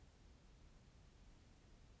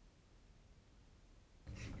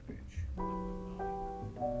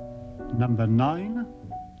number 9,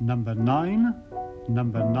 number 9,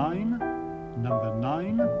 number 9, number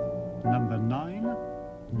 9, number 9,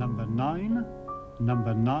 number 9,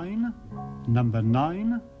 number 9, number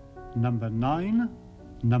 9, number 9,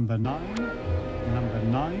 number 9, number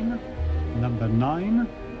 9, number 9,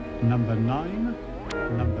 number 9,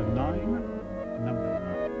 number 9, number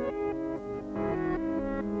 9.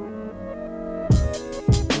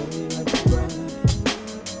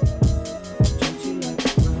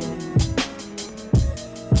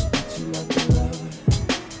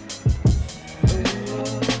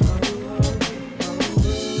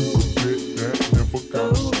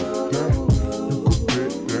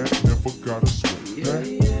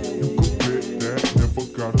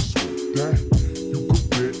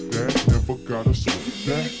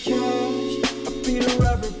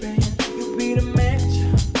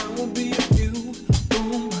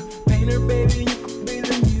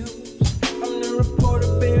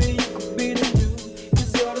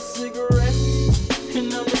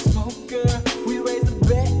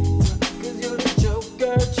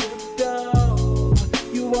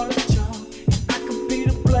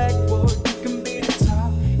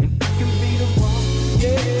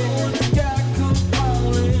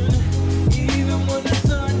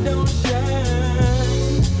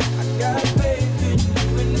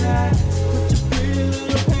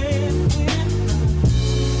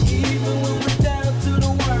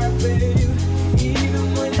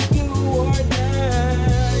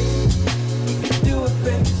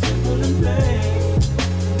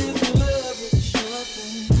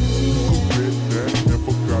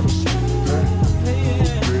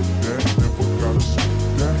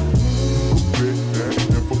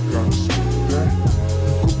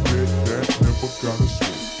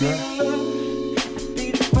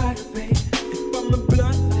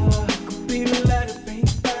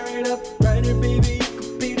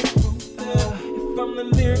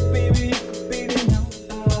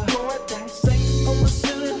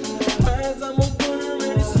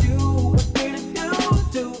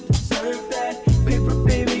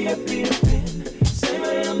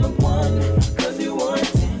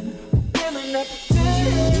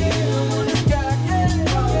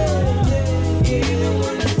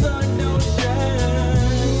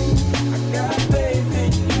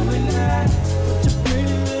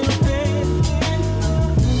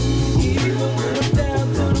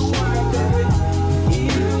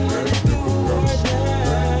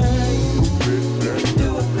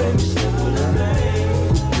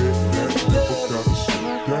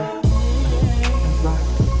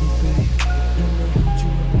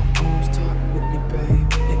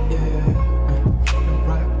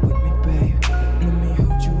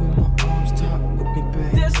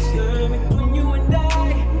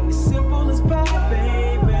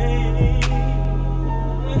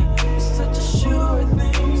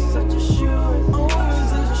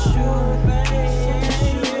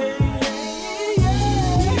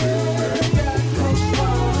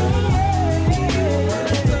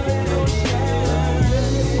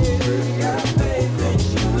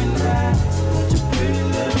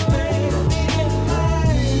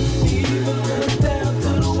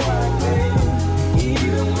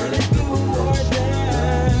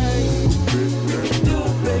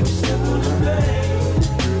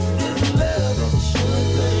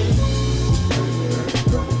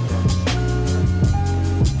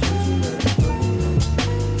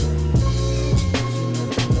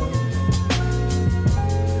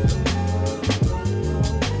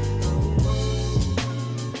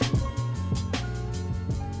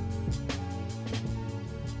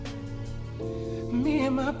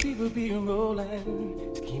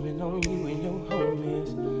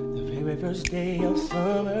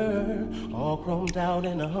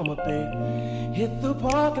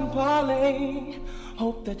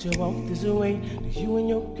 That you walk this way, that you and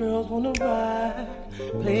your girls wanna ride,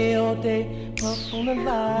 play all day, puff on the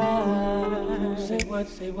line. Say what,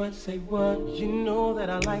 say what, say what? You know that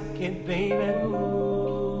I like it, baby.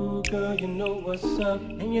 Ooh, girl, you know what's up,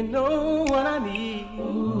 and you know what I need.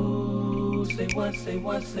 Ooh, say what, say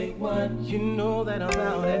what, say what? You know that I'm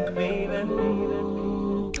out it, baby.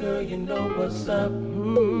 Ooh, girl, you know what's up.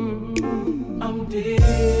 I'm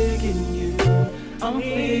digging you, I'm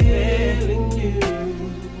feeling you.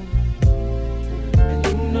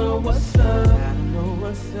 Know what's up, I know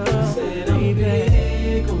what's up. Said I'm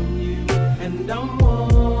big on you, and I'm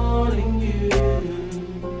wanting you.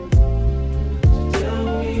 So tell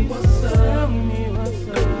me what's up, tell me what's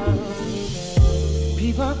up.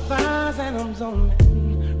 People thighs and I'm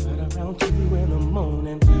zoning right around 2 in the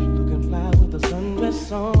morning, looking fly with the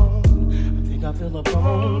sundress on. I think weak, I feel a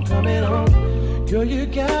bone coming on. Girl, you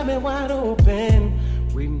got me wide open,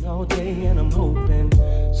 waiting all day and I'm hoping.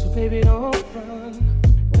 So baby, don't run,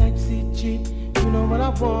 backseat Jeep, you know what I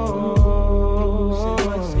want. Say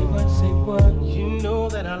what, say what, say what, you know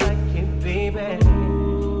that I like it, baby.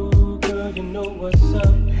 Ooh, girl, you know what's up,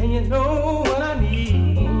 and you know what I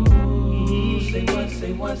need. Ooh, say what,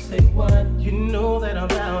 say what, say what, you know that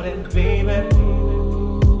I'm out it, baby.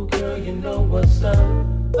 Ooh, girl, you know what's up.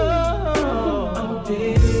 Oh, I'm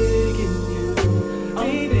digging you,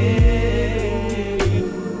 I'm digging you,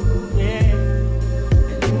 yeah.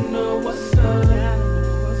 And you know what's up,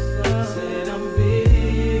 said I'm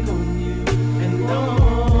big on you, and I'm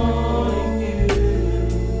wanting you.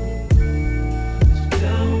 So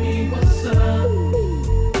tell me what's up,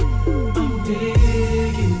 I'm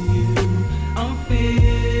digging you, I'm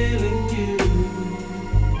feeling you,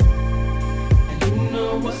 and you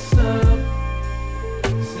know what's up.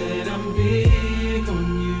 Said I'm big on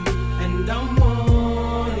you, and I'm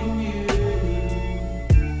wanting you.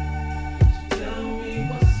 So tell me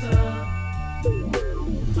what's up.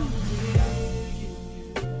 I'm digging you,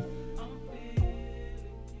 I'm feeling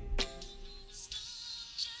you.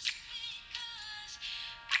 Just because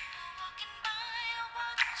people walking by are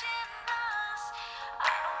watching us,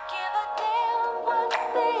 I don't give a damn what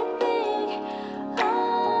they think. I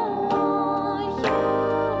want you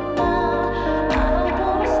now. I don't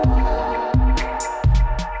wanna stop.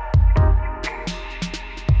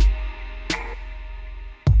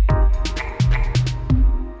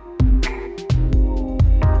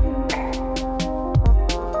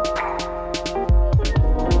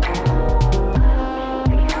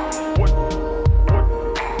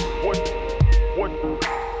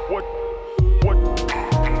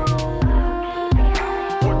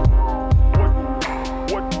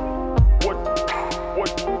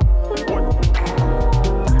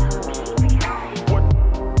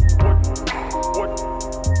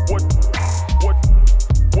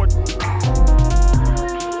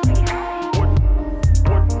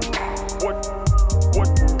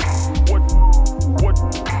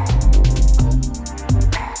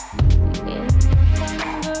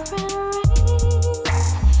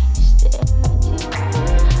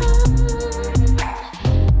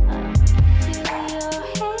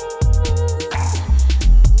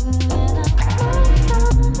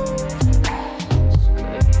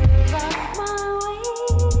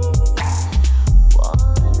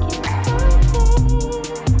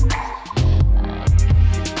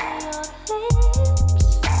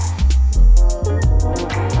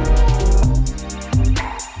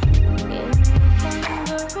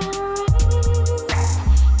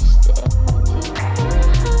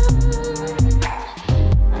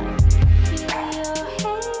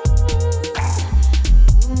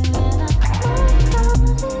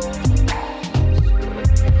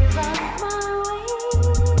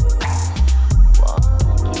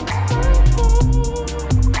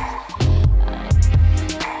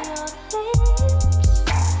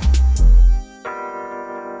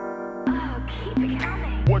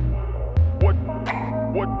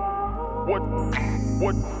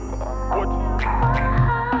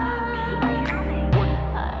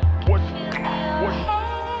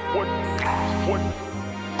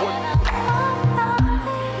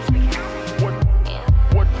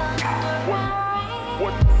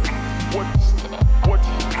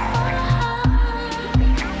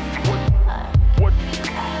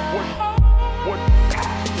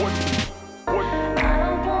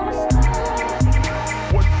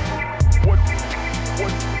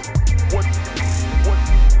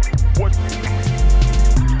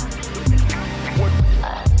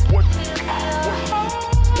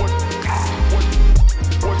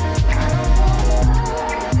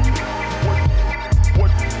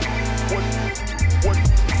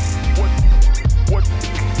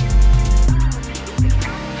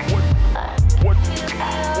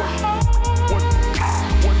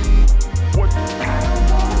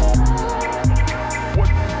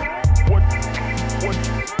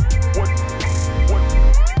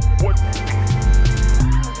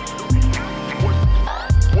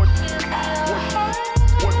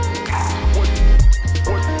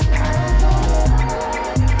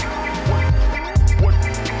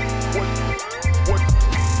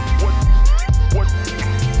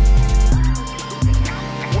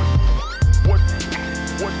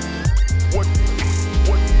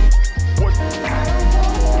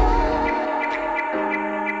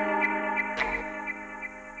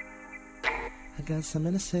 Got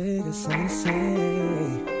something to say, got something to say.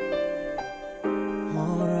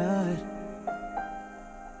 Alright.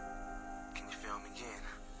 Can you feel me again?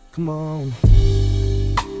 Come on.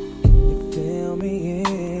 Can you feel fill me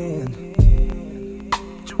in?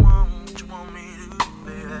 What you want me to do,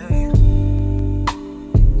 baby?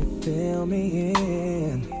 Can you fill me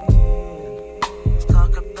in? Let's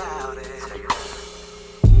talk about it.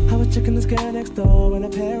 I was checking this girl next door when her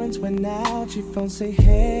parents went out. She phone say,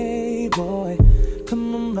 hey boy,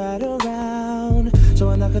 come on right around. So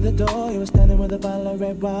I knock at the door, he was standing with a bottle of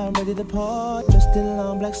red wine ready to pour, dressed in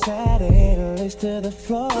long black satin, lace to the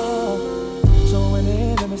floor. So I went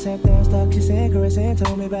in and we sat down, started kissing, caressing,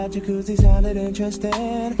 told me about jacuzzi, sounded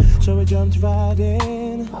interesting. So we jumped right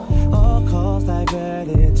in, all calls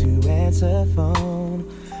diverted to answer phone.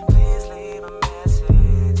 Please leave a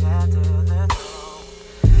message after the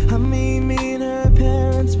tone. I mean, me and her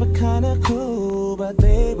parents were kinda cool, but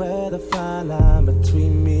they were the fine line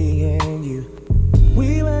between me and you.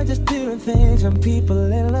 We were just doing things and people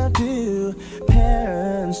in love do.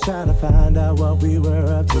 Parents trying to find out what we were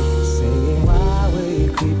up to. Saying, why were you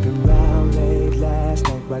creeping round late last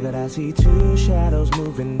night? Why did I see two shadows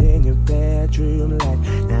moving in your bedroom light?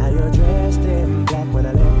 Now you're dressed in black, when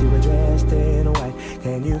I left you were dressed in white.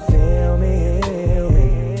 Can you feel me?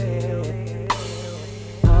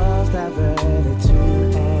 Calls diverted to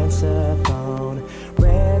answer phone.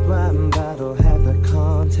 Red wine bottle, have the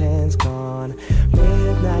contents gone.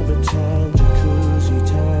 Midnight return, jacuzzi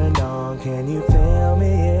turned on. Can you feel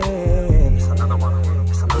me in? It's another one.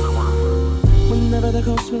 Whenever the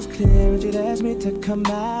coast was clear and you'd ask me to come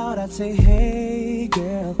out, I'd say, hey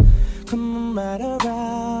girl, come on right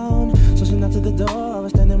around. So she knocked at the door, I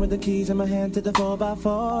was standing with the keys in my hand to the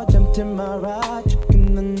 4x4. Jumped in my ride,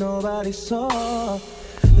 chicken that nobody saw.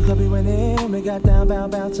 The club we went in, we got down,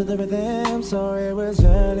 bound to the rhythm. Sorry it was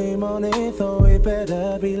early morning, thought we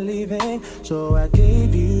better be leaving. So I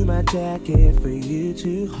gave you my jacket for you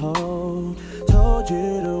to hold. Told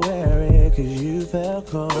you to wear it cause you felt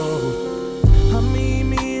cold. I mean,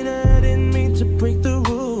 me and I didn't mean to break the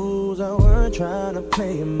rules. I weren't trying to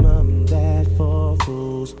play mom and dad for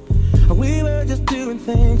fools. We were just doing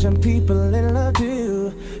things and people in love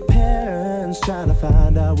do. Parents trying to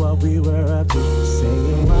find out what we were up to.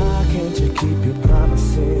 Saying, why can't you keep your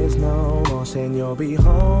promises no more? Saying you'll be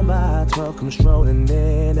home by 12, come strolling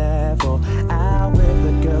in at 4. Out with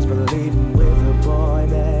the girls but leaving with the boy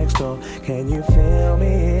next door. Can you feel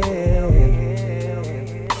me?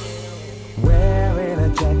 Wearing a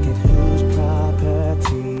jacket whose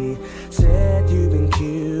property. Said you've been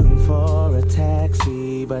queuing for a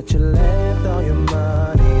taxi, but you left all your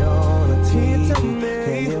money on a TV.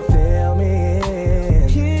 Can you feel me?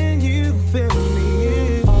 Can you feel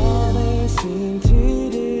me? All they seem to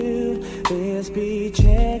do is be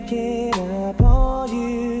checking up on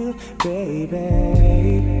you, baby.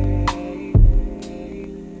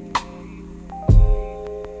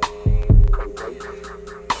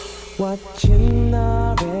 Watching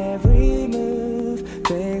our every move,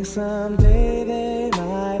 think someday they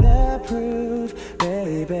might approve,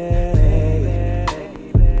 baby.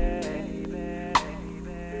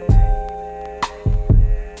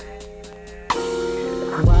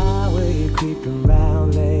 Why were you creeping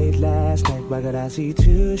round late last night? Why could I see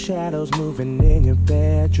two shadows moving in your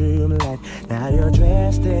bedroom light? Now you're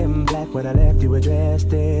dressed in black, when I left you were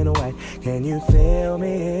dressed in white. Can you feel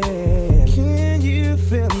me? Can you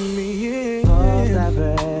feel me? Calls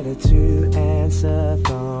diverted to answer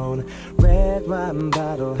phone. Red wine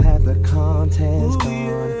bottle, have the contents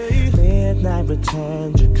gone. Midnight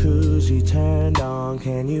return, jacuzzi turned on.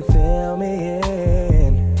 Can you feel me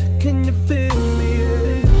in? Can you feel me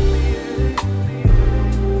in?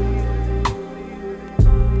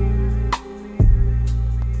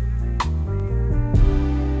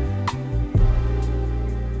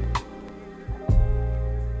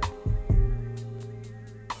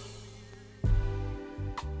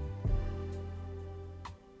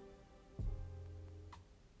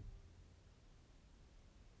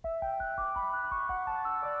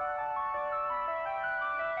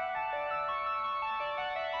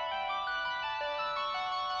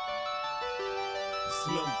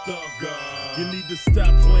 Slim Thugger. You need to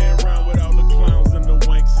stop playing around with all the clowns and the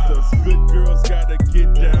wanksters. Good girls gotta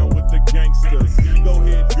get down with the gangsters. Go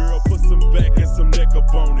ahead, girl, put some back and some neck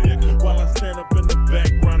up on it, while I stand up in the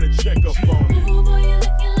background and check up on it. Ooh, boy, you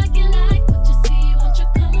looking like you like what you see. Won't you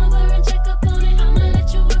come over and check up on it? I'ma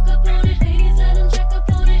let you work up on it. Ladies, let him check up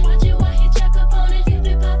on it. Watch it while he check up on it. Keep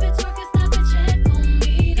it, pop it, twerk it, stop it, check on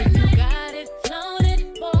me tonight. If you got it, flown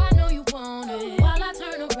it, boy, I know you want it. While I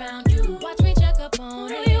turn around, you watch me check up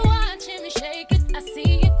on it. You watching me shake it, I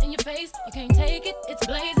see it in your face. You can't take it, it's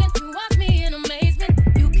blazing. You watch me in amazement.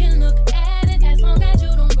 You can look at it as long as you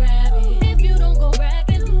don't grab it. If you don't go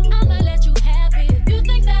bragging, I'ma let you have it. You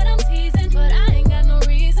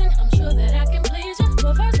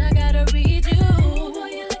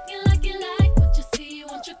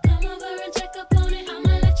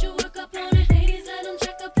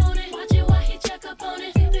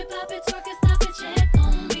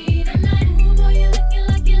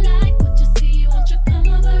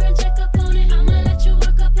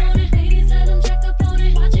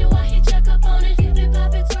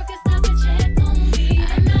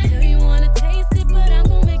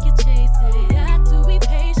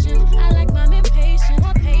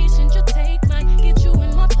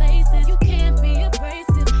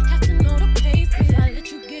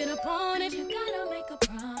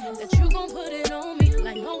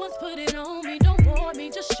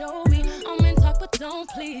to show me. I'm in talk, but don't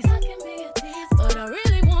please. I can be a tease, but I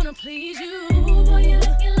really wanna please you. Ooh, boy, you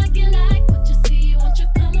looking like you like what you see. Won't you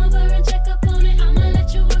come over and check up on it? I'ma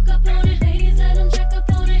let you work up on it. Ladies, let him check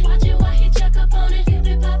up on it. Watch it while he check up on it. Keep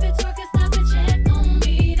it, pop it, twerk it, stop it, check on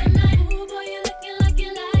me tonight. Ooh, boy, you looking like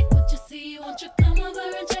you like what you see. Won't you come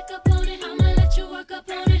over and check up on it? I'ma let you work up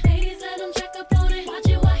on it. Ladies, let him check up on it. Watch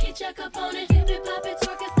it while he check up on it. Keep it, pop it,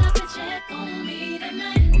 twerk it, stop it, check on me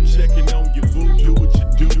tonight. I'm checking on your boo, do what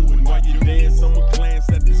you do. And while you dance, I'ma glance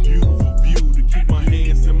at this beautiful view. To keep my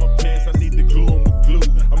hands in my pants, I need to glue 'em with glue.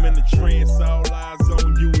 I'm in the trance, all eyes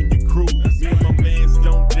on you and your crew. Me and my mans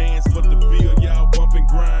don't dance, but the feel y'all bump and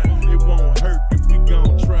grind. It won't hurt if we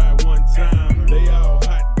gon' try one time. They all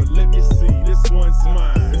hot, but let me see, this one's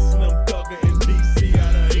mine. It's Slim Thugger and DC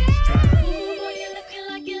out of H-Time. Ooh, boy, you looking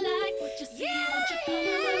like you like what you see. Won't you come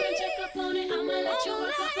over and check up on it? I'ma let you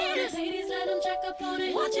work up on it. Ladies, let him check up on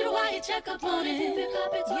it. Watch it while you check up on it. If it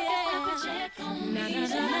pop it, twerk it, stop it, check on me. Looking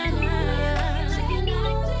like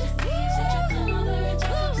what you see. Won't you come over and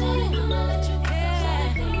check up on it? I'ma let you work up on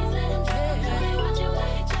it. Ladies, let him check up on it. Watch it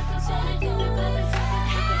while you check up on it. If it pop it, twerk it,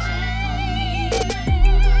 stop it, check on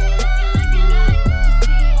me. Looking like you like what you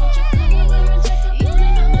see. Won't you come over and check up on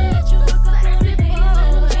it? I'ma let you work up on it. Ladies, let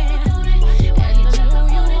him check up on it. Watch it while you check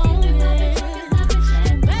up on it. If it pop it, twerk it, stop it,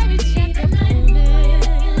 check on me. Baby, check up on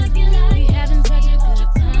Looking like you like We having such a good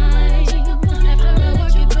time. After I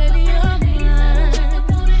work it, baby, you're mine.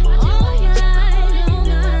 All night, all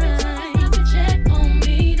night. check on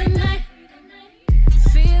me tonight.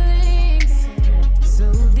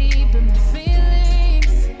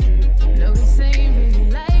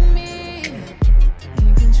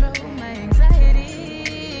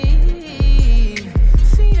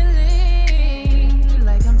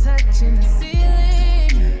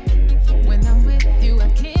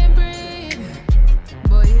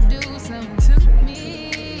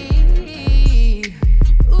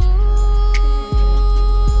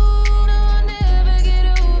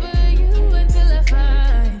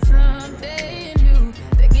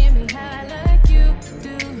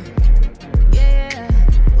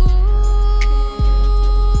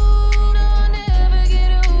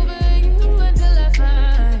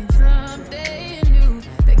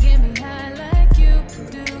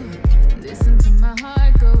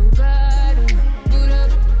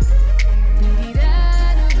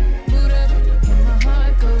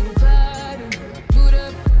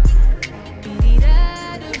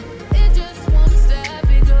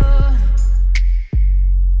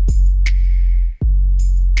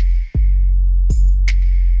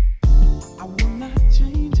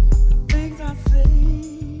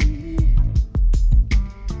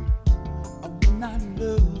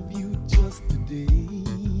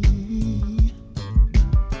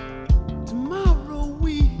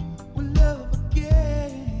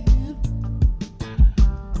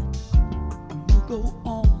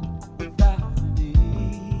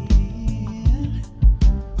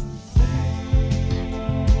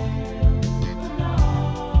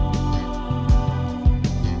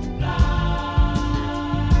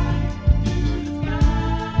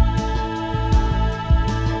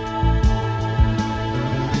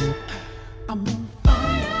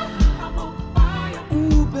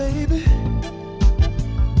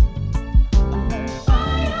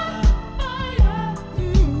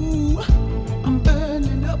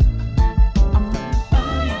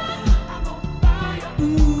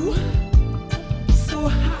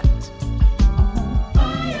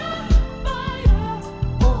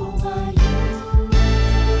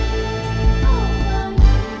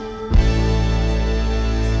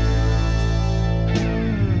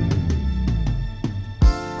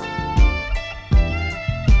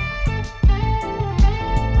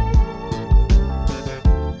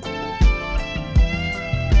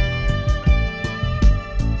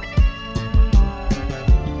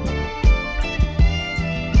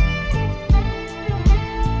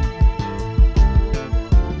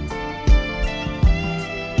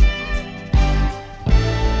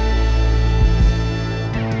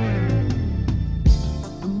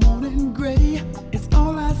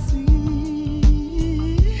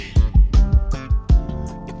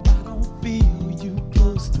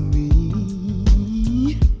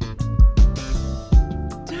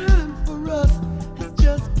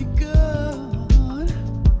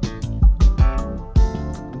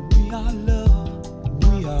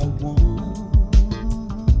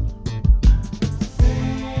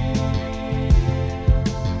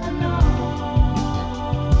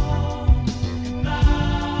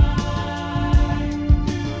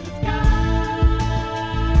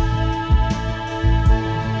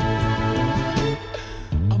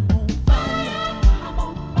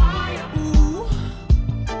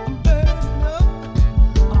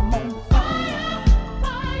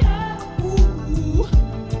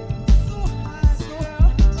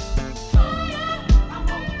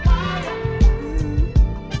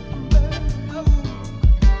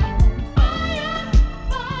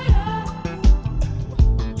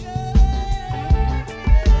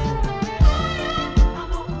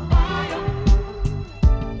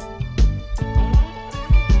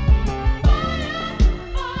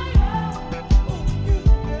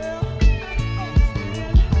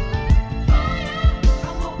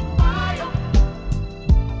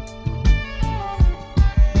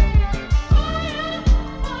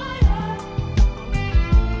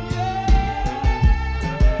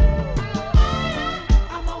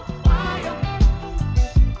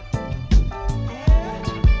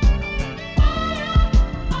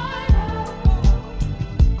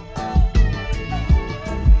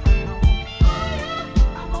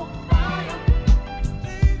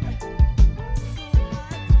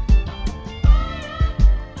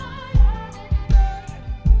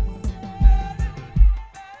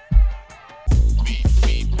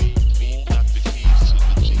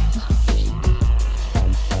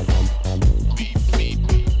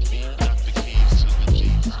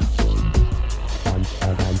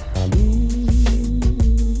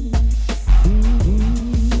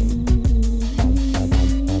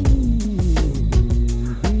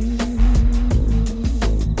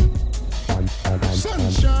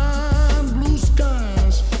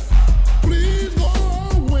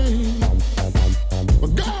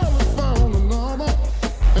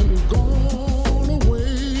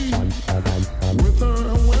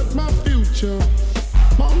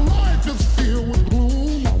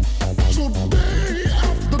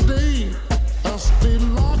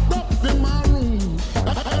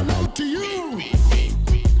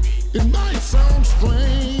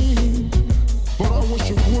 strange, but I wish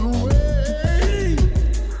it would rain.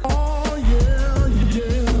 Oh yeah,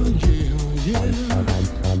 yeah, yeah, yeah.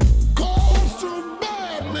 Cold so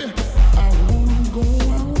badly, I wanna go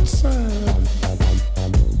outside.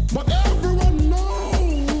 But everyone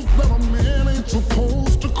knows that a man ain't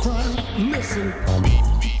supposed to cry. Listen,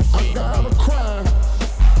 I gotta cry,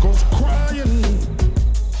 'cause crying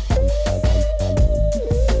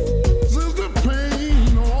is the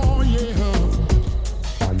pain, oh yeah.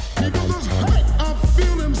 Because this hurt I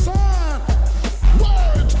feel inside,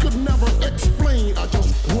 words could never explain. I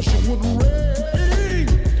just wish it would rain.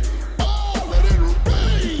 Oh, let it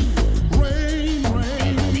rain, rain,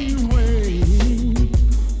 rain, rain.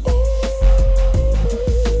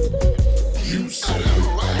 You said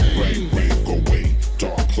rain, rain, go away.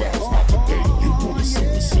 Dark clouds, not today. You wanna see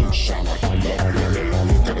the sun shine like you love your day.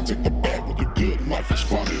 Gotta take the bad with the good. Life is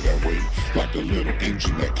funny that way. Like a little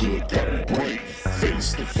engine that could got me break.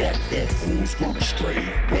 Face the fact that fools gone astray.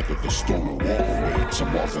 Weather the storm and walk away.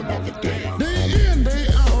 Tomorrow's another day. Day in, day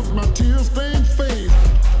out, my tears stained face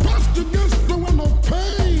pressed against the window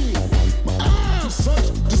pane. My eyes such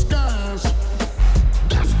disguise,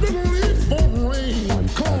 desperately for rain.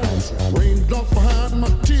 Cause raindrop behind my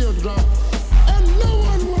teardrop, and no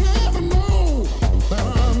one will ever know that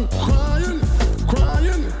I'm crying,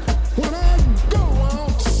 crying when I go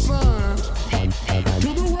outside. To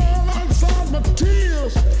the world outside my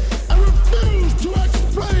tears, I refuse to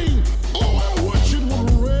explain. Oh, I wish it would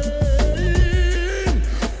rain.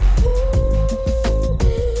 Ooh,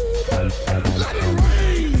 let it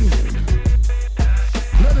rain.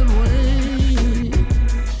 Let it rain.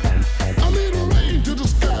 I need rain to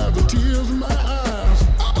disguise the tears in my eyes.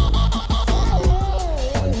 Oh,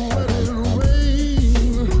 let it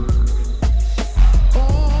rain.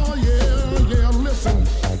 Oh, yeah, yeah, listen.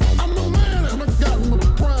 I'm the man and I got my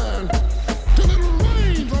pride. Till it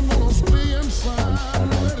rains, I'm gonna stay inside.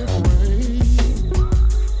 Let it rain.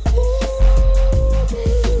 Ooh,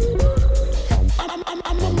 baby.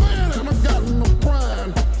 I'm the man and I got my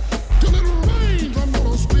pride. Till it rains, I'm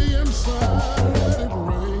gonna stay inside. Let it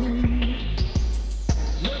rain.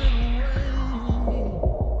 Let it rain.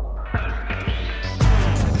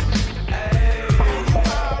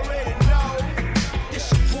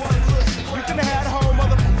 We finna have the whole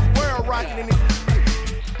motherfucking world rocking in it.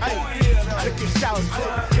 Hey, look at showers.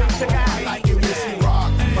 Check out how like it when she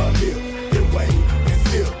rock her hip, then wave and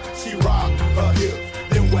still. She rock her hip,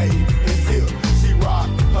 then wave and still. She rock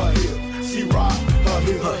her hip, she rock her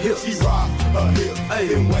hip, she rock her hip,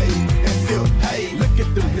 then wave and still. Hey, Look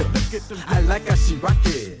at them hips. I like how she rock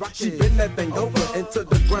it. She bend that thing over into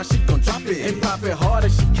the ground. She gon' drop it and pop it hard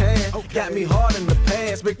as she can. Got me hard in the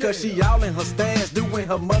pants because she all in her stance, doing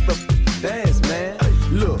her mother dance, man.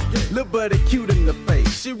 Look, little buddy cute in the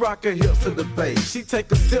face. She rock her hips to the bass. She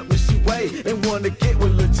take a sip when she wait and wanna get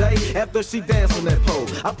with Lil J after she dance on that pole.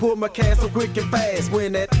 I pull my can so quick and fast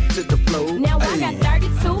when that to the flow. Now I got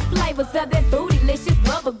 32 flavors of that bootylicious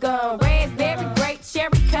bubble gum. Raspberry, grape,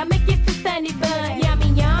 cherry, come and get the sunny bun. Yummy,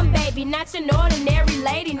 yum, baby, not your ordinary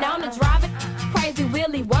lady. Known to drive it crazy,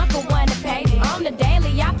 Willy Wonka wanna pay me. On the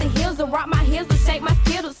daily, off the hills, and rock my heels, and shake my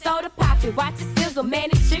skittles, soda pop it. Watch it sizzle, man,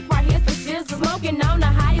 this chick right here's some shizzle. Smoking on the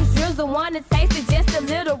highest drizzle, wanna taste it just a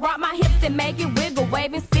little. Rock my hips and make it wiggle,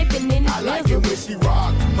 waving, sipping in the I like drizzle. it when she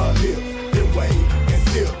rock her hip, then wave and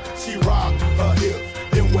still. She rock her hip,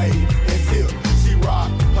 then wave and still. She rock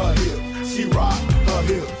her hip, she rock her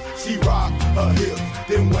hip, she rock her hip,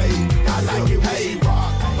 then wave. I like it when she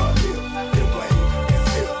rock her hip, then wave and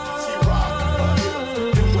still. She rock her hip,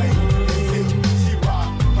 then wave and still. She rock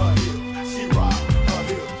her hip, she rock her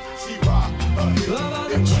hip, she rock her hip,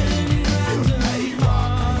 then wave and still. Hey,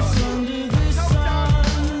 rock her hip,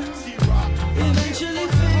 she rock her hip. Eventually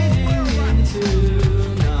fading into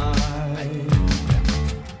night.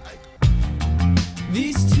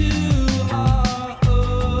 These two are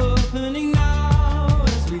opening now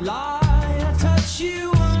as we lie. I touch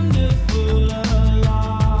you under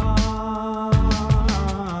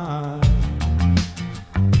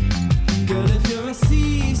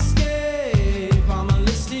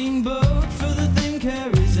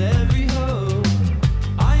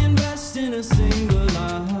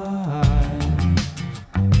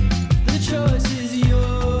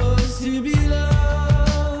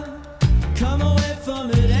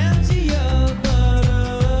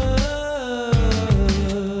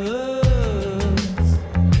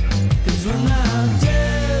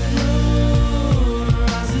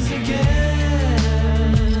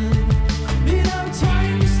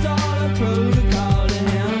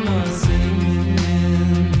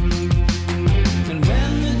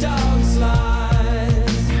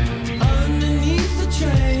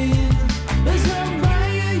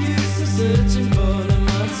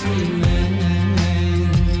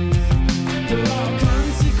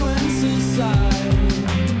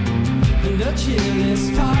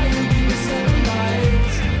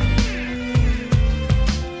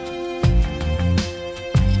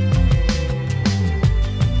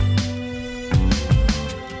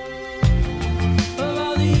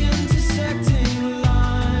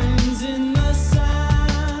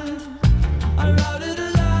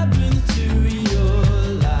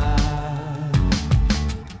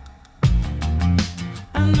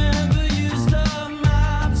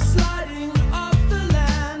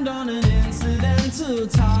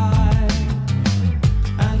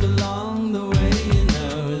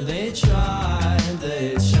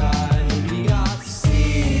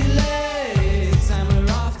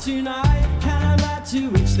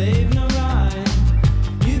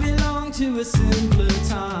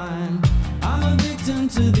victim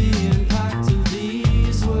to the impact of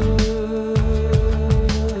these words.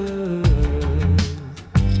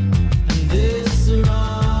 And this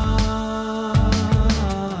rhyme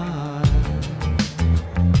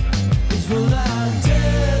is when that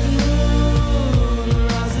dead moon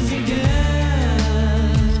rises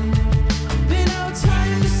again. Be no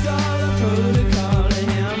time to start a protocol, the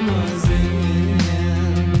hammers in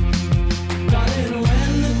hand. Darling,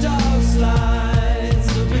 when the dog slides,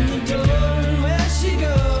 open the door and where she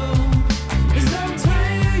goes.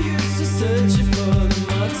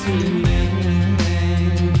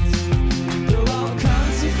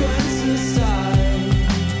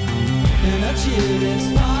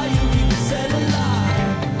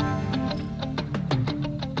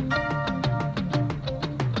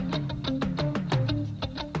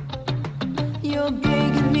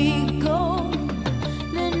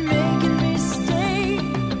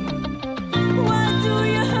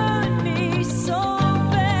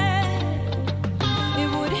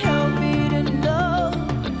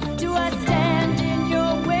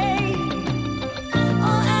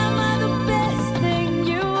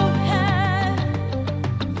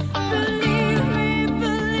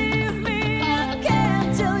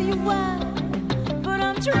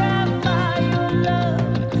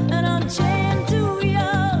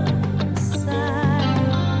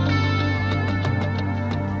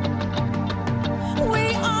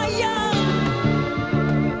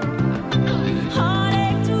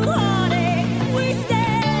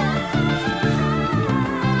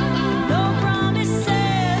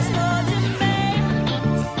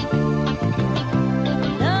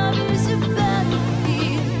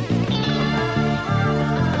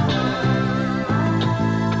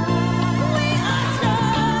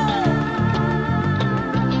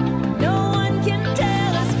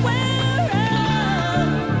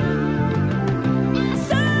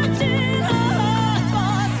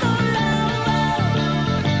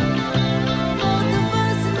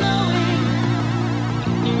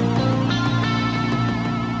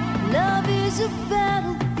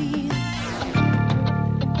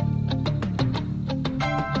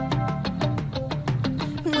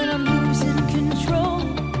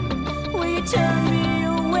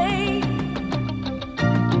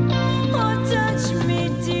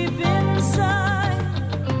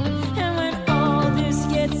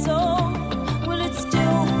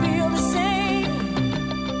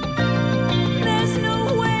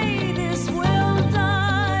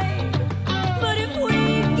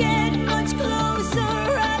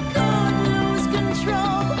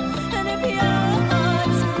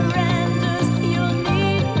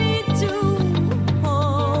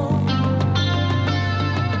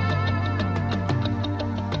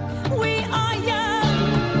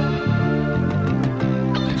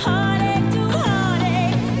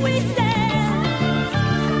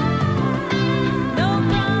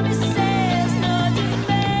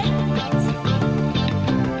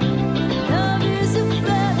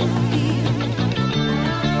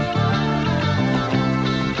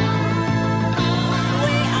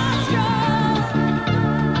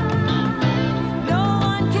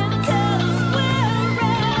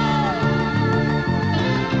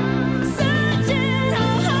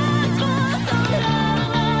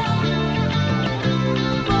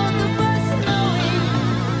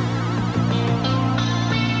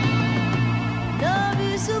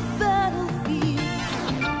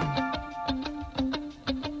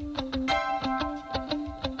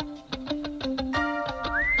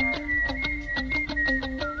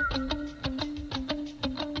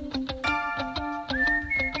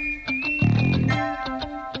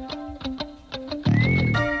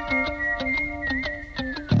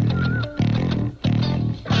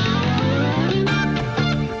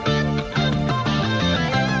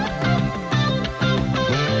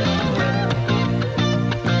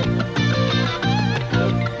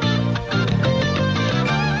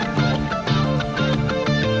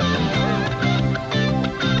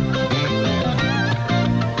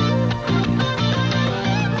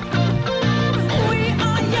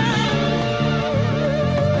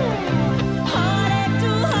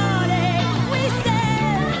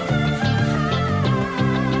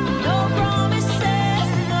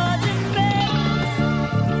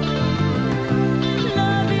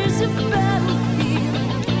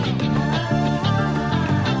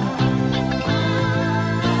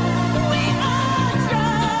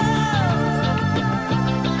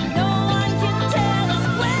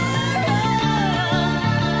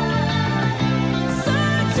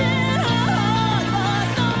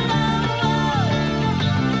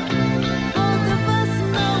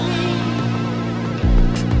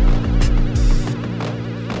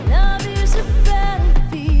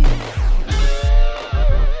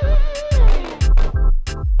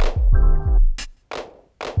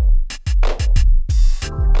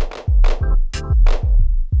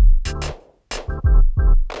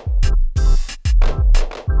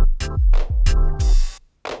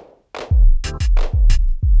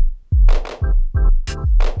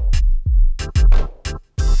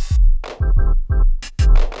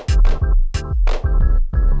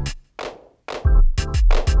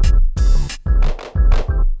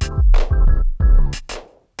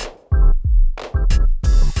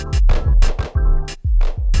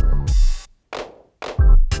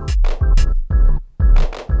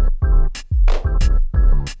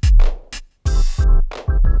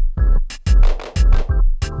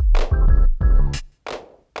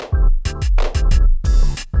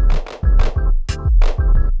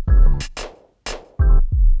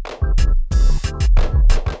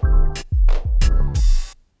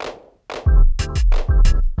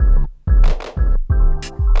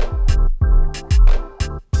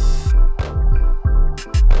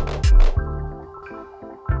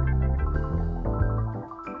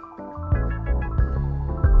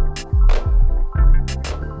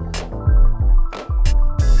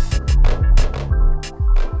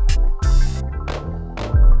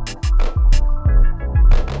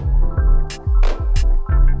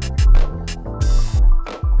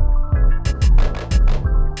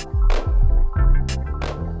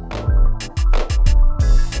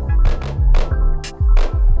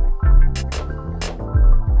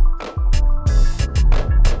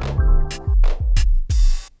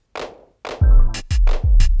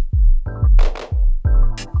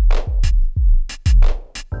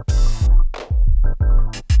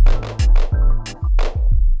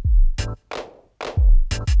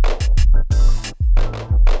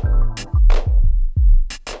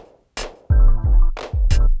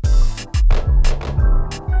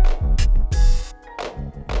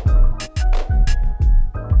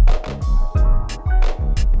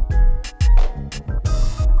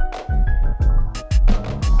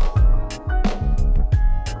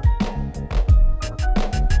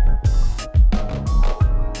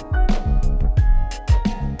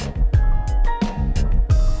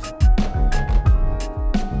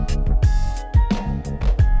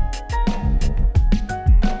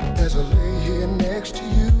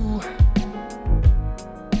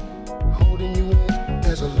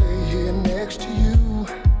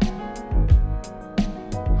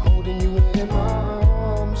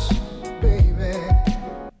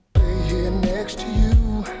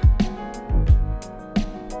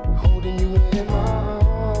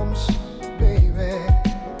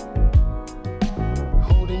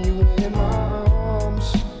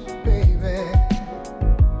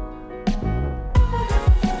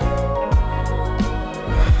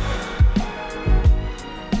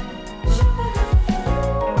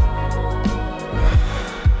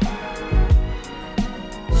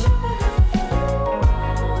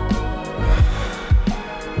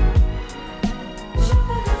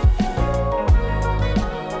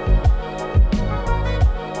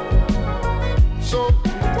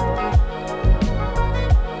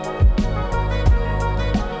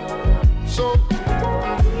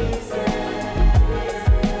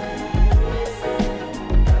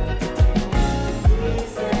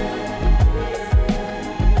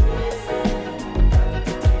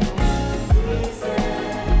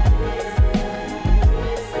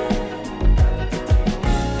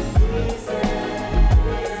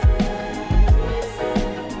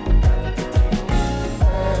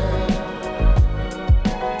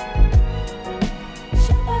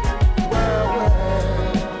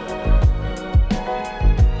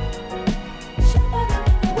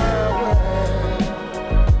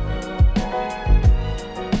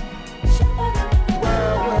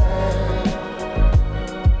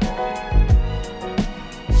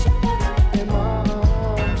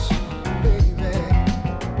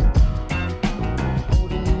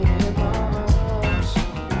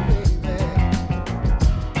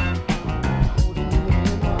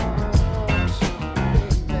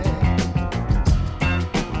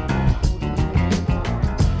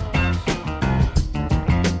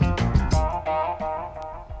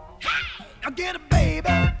 get a baby.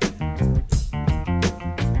 I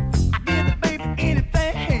get a baby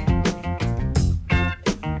anything.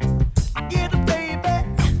 I get a baby.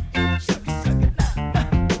 Suck it now.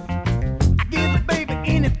 I get a baby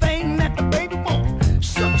anything that the baby wants.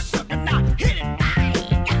 Suck it now. Hit it.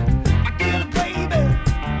 I get a baby.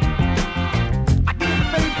 I get a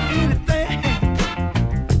baby anything.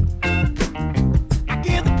 I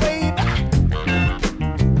get a baby.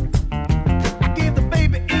 I give the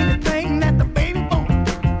baby anything that the baby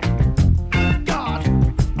wants. God,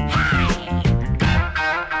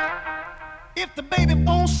 if the baby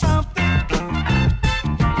wants something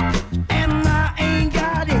and I ain't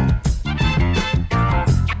got it,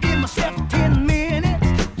 I give myself 10 minutes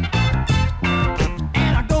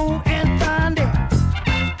and I go and find it.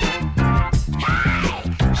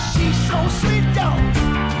 She's so sweet, y'all,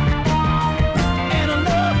 and I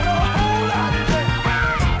love her a whole lot.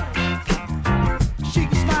 She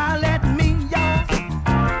can smile at me, y'all,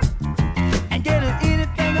 and get her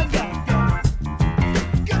anything I got, y'all.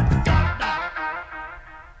 Good God,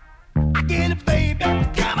 I get it, baby,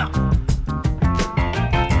 come on.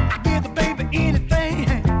 I give the baby anything.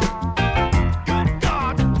 Good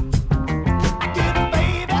God, I get it,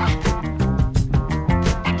 baby.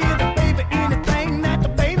 I give the baby anything that the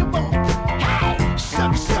baby wants. Hey,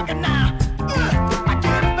 suck it now. I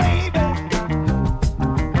get it, baby.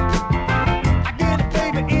 I get a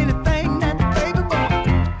baby anything that the baby wants.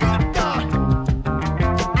 Good God,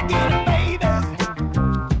 I get a baby.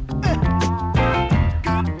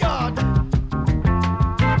 Good God,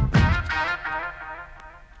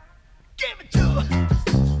 give it to her.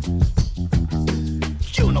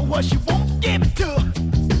 You know what she wants. Give it to her.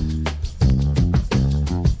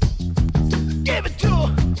 Give it to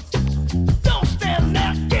her. Don't stand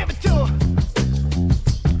there. Give it to her.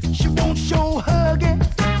 She wants your hugging,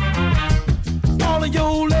 all of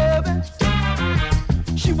your loving.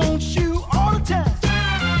 She wants you all the time.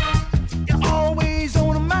 You're always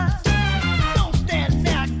on her mind. Don't stand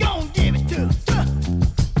there. Go and give it to her.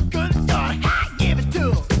 Good God, give it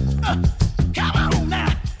to her. Come on now.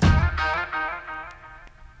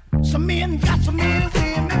 Some men got some men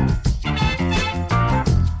women.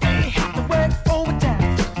 They have to work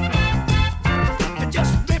overtime. They're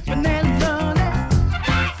just ripping and running,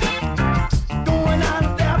 going out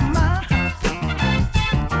of their mind.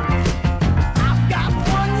 I've got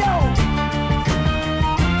one, yo.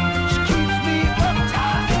 She keeps me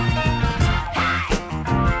uptight.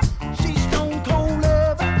 She's stone cold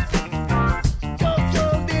lover.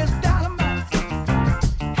 Love is dynamite.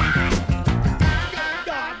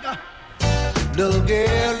 God, Little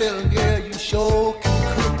girl, you sure can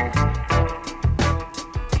cook.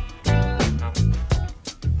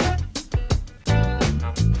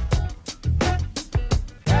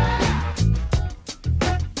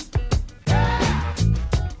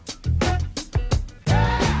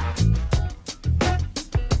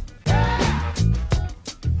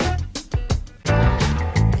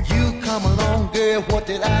 You come along, girl, what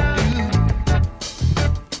did I do?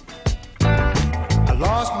 I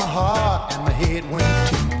lost my heart and my head went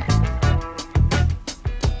too.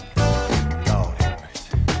 Lord have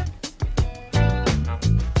mercy.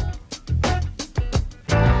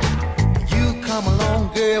 You come along,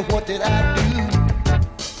 girl, what did I do?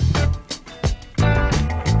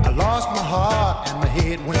 I lost my heart and my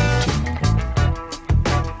head went too.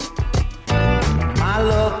 My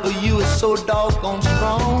love for you is so doggone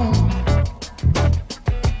strong,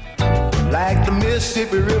 like the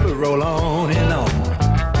Mississippi River roll on and on.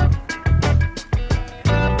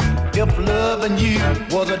 If loving you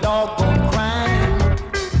was a doggone crime,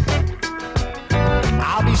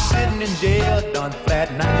 I'll be sitting in jail done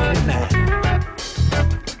flat 99.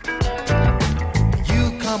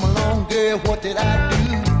 You come along, girl, what did I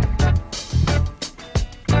do?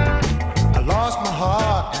 I lost my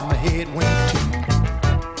heart and my head went too.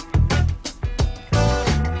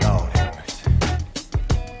 Lord have mercy.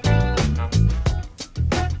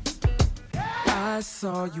 I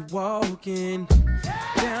saw you walking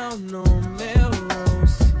down on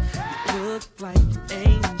Melrose. You looked like an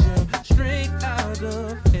angel, straight out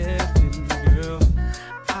of heaven, girl.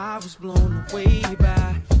 I was blown away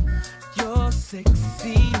by your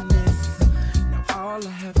sexiness. Now all I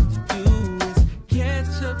have to do is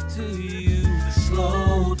catch up to you.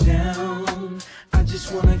 Slow down, I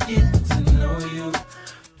just wanna get to know you.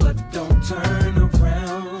 But don't turn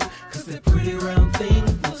around, 'cause that pretty round thing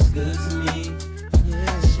looks good to me.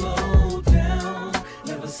 Slow down,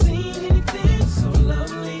 never seen anything so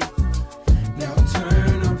lovely. Now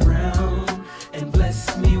turn around and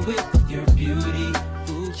bless me with your beauty,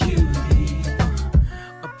 ooh, cutie.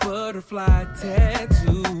 A butterfly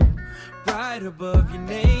tattoo above your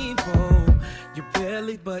navel. Your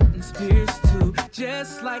belly button's pierced too,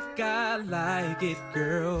 just like I like it,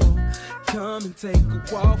 girl. Come and take a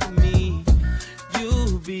walk with me.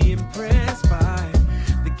 You'll be impressed by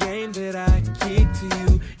the game that I kick to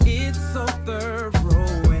you. It's so thorough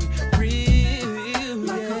and real.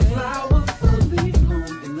 Like a flower fully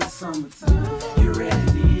bloomed in the summertime. You're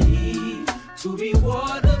ready to be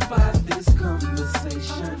watered by this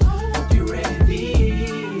conversation. Hope you're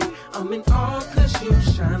ready. I'm in awe 'cause you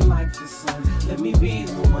shine like the sun. Let me be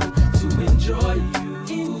the one to enjoy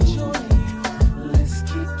you. Let's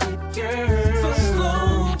kick it, girl. So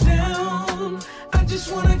slow down. I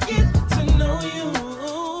just wanna get to know you.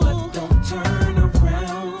 But don't turn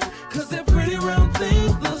around, 'cause that pretty round thing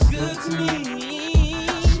looks good to me.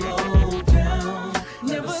 Slow down.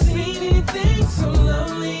 Never seen anything so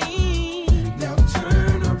lovely. Now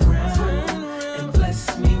turn around and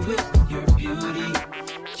bless me with your beauty.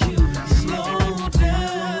 Slow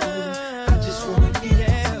down. I just wanna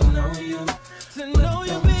get to know you. To know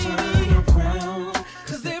you, baby. Turn around,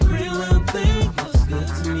 'cause that pretty round thing looks good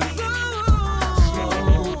to me.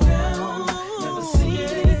 Slow down. Never seen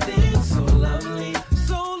anything so lovely.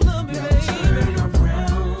 So lovely, now turn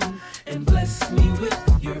around and bless me with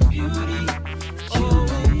your beauty. Oh,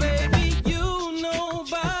 baby, you know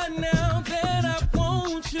by now that I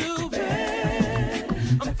want you bad.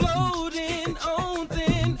 I'm floating on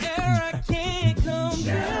thin air, I can't come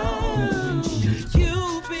down.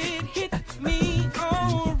 Cupid hit me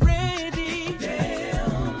already.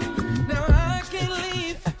 Damn. Now I can't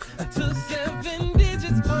leave till 7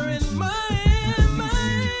 digits are in my hand.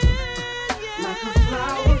 Yeah. Like a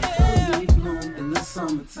flower fully bloomed in the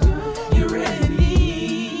summertime. You're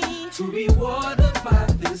ready to be watered by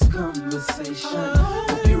this conversation.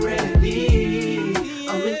 Hope you're ready.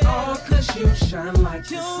 I'm in awe 'cause you shine like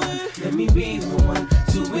the sun. Let me be the one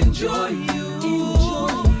to enjoy you.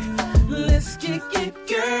 Let's kick it,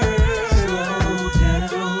 girl. Slow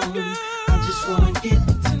down. I just wanna get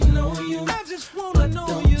to know you. I just wanna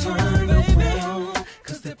know you. Turn around,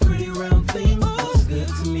 'cause that pretty round thing looks good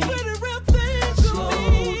to me.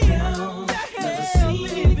 Slow down. Never seen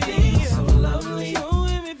anything so lovely.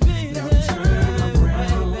 Now turn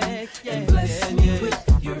around and bless me with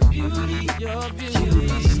your beauty.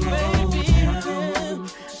 Slow down.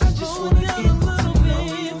 I just wanna get to know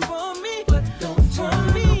you. But don't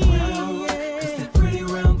turn around, 'cause that pretty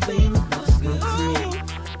round thing looks good to me.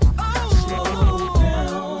 Slow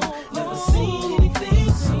down. Never seen anything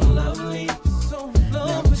so lovely.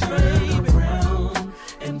 Now turn around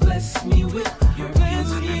and bless me with your beauty.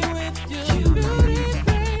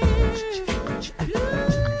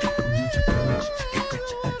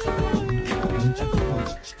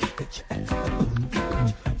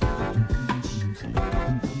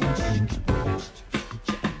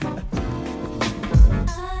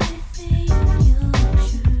 I think you're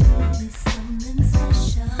truly something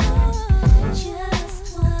special. Just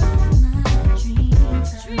what my dreams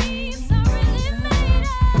are really made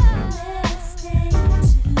of. Let's stay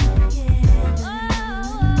together.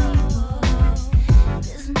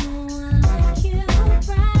 There's no one like you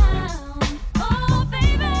around. Oh,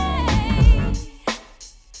 baby.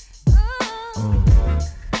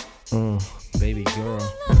 Baby girl.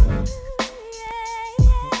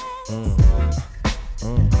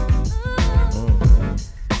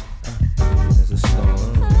 There's a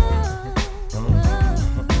storm.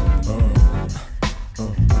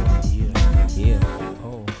 Yeah.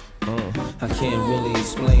 I can't really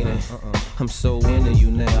explain it. I'm so into you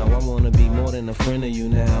now. I wanna be more than a friend of you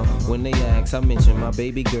now. When they ask, I mention my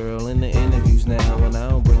baby girl in the interviews now. And I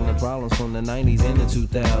don't bring the problems from the 90s into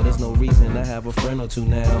 2000. There's no reason to have a friend or two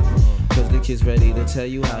now. 'Cause the kid's ready to tell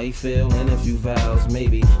you how he feel in a few vows.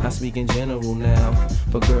 Maybe I speak in general now.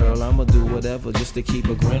 But girl, I'ma do whatever just to keep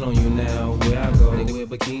a grin on you now. Where I go, they wear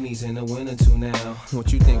bikinis in the winter too now.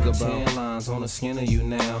 What you think about tan lines on the skin of you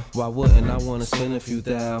now? Why wouldn't I wanna spend a few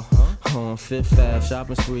thou? On Fifth Ave,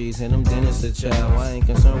 shopping sprees, and them dinners to chow. I ain't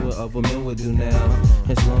concerned what other men would do now.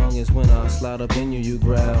 As long as when I slide up in you, you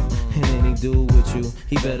growl. And any dude with you,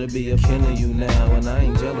 he better be a kin of you now. And I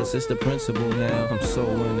ain't jealous, it's the principle now. I'm so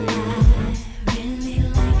into you. Really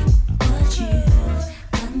like what you've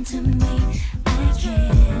done to me. I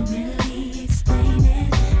can't really explain it.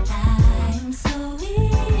 I'm so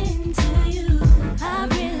into you. I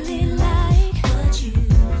really like what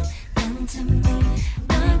you've done to me.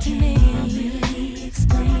 I can't really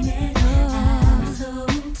explain it. I'm so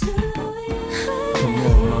into you. Come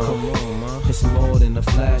on, ma. It's more than in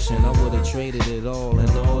the flashing. I would've traded it all in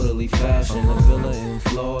orderly fashion. A villa in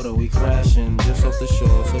Florida, we crashing just off the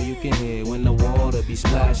shore, so you can hear when the water be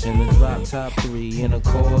splashing. The drop top 3 and a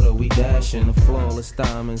quarter, we dashing. The flawless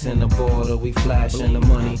diamonds in the border, we flashing. The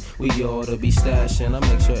money we oughta be stashing. I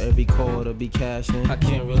make sure every quarter be cashing. I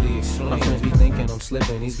can't really explain. My friends be thinking I'm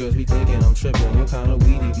slipping. These girls be thinking I'm tripping. What kind of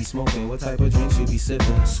weed you be smoking? What type of drinks you be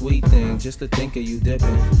sipping? Sweet thing, just to think of you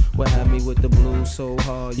dipping. What had me with the blues so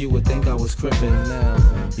hard, you would think I was crippin'. Now,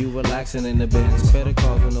 you relaxing in the bins. Credit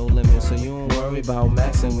cards with no limits, so you don't worry about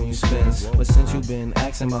maxing when you spend. But since you been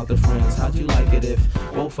asking about the friends, how'd you like it if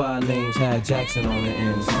both our names had Jackson on the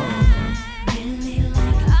ends?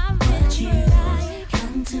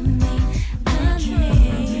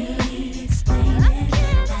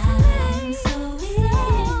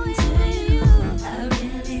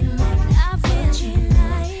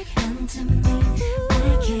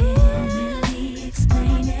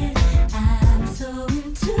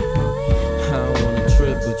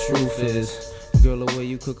 Truth is, girl, the way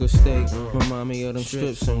you cook a steak remind me of them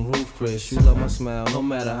strips and roof Chris. You love my smile, no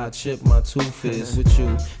matter how chipped my tooth is. With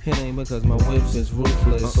you, it ain't because my whips is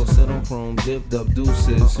ruthless. So sit on chrome, dipped up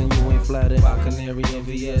deuces. And you ain't flattered by Canary and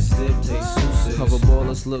VS dip, they Seuss's. Cover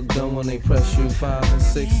ballers look dumb when they press you. 5 and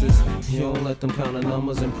 6s, you don't let them count the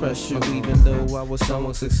numbers impress you. Even though I was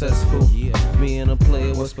somewhat successful, me and a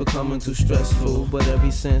player was becoming too stressful. But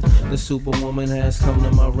ever since the superwoman has come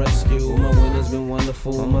to my rescue, my winter's been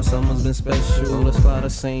wonderful, my summer's been special. Let's fly the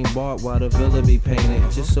same bark while the villa be painted,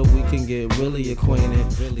 just so we can get really acquainted.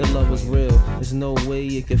 The love was real, there's no way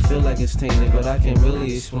it can feel like it's tainted, but I can't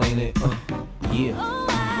really explain it. Yeah.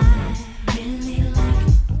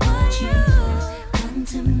 With you.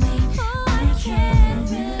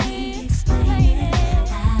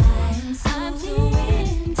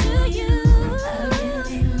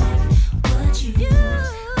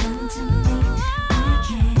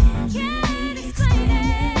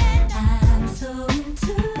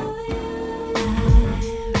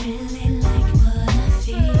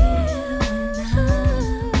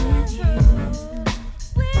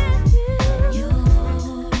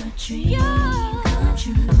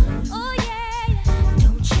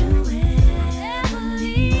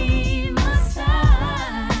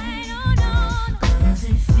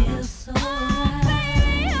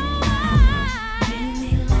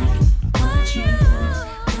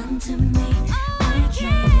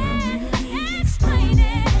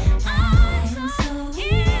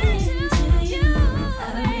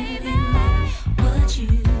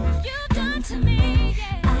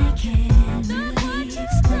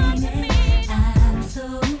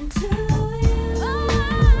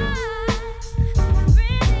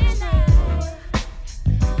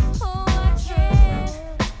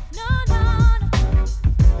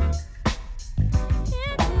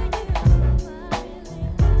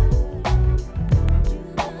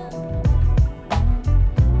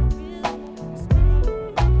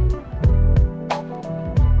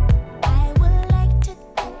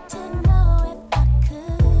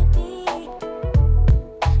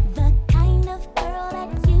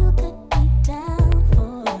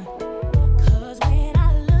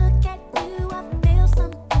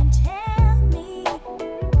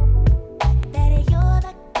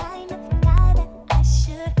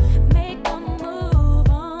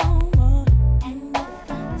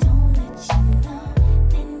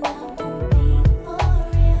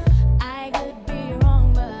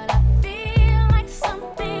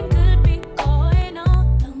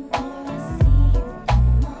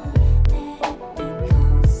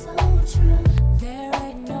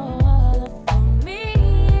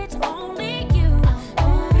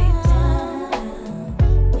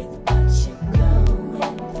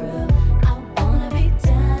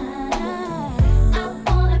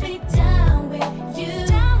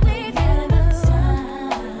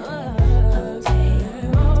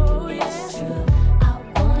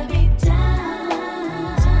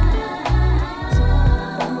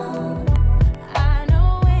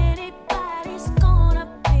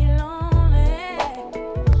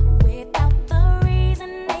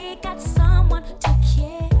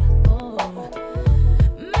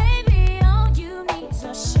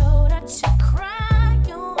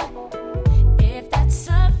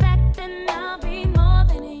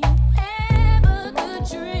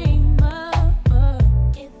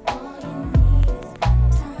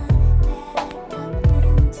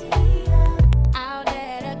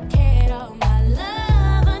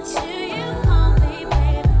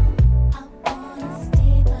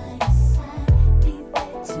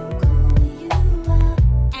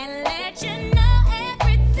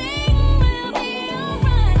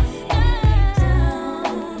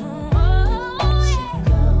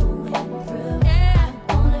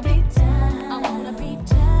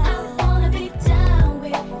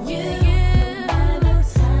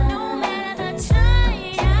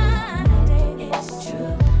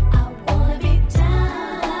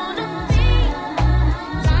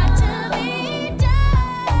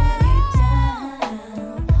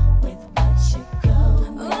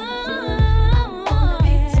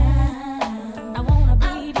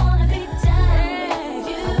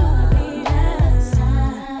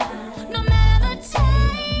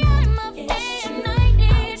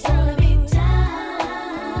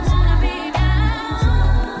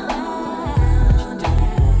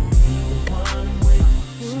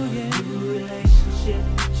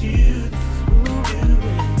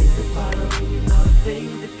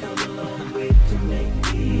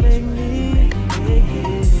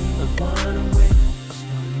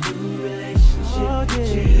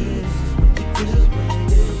 This is what you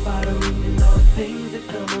do. Think about her and all the things that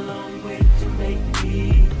come along with you. Make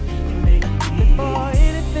me. Before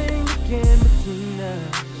anything began between us,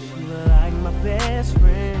 you were like my best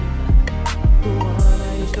friend. The one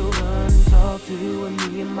I used to run and talk to when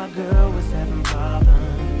me and my girl was having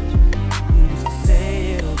problems. You used to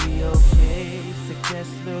say it'll be okay,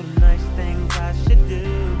 suggest little nice things I should do.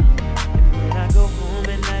 And when I go home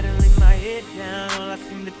at night and lay my head down, all I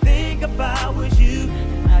seem to think about was you.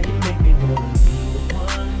 And how you make me wanna be the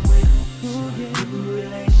one with a new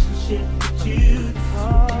relationship with you.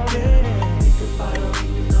 Oh, yeah. Think about all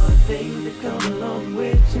the things that come along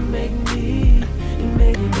with you. Make me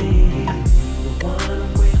the one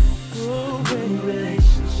with a new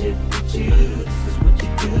relationship with you. This is what you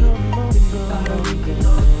do. Think about all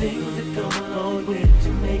the things that come along with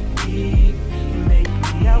you. Make me.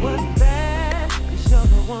 I was bad, 'cause you're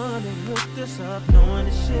the one that hooked us up, knowing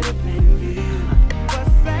it should have been you.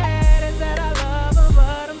 What's sad is that I love her,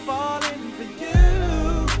 but I'm falling for you.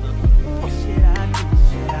 What should I do?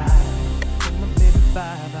 Should I tell my baby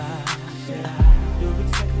bye-bye? Should I do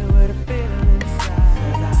exactly what I feel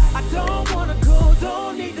inside? I don't wanna go,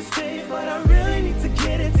 don't need to stay, but I really need to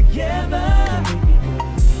get it together.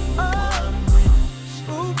 Oh,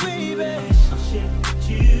 ooh, baby,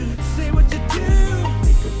 say what you do.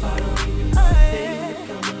 Think about all the things that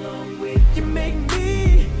come along with you. Make me.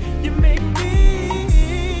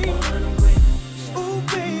 Ooh,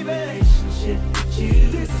 baby,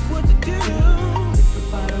 this is what you do. Think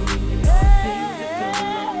about all the things that come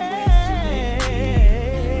along with you.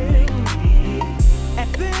 Make me. At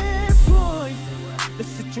this point, the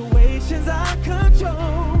situations I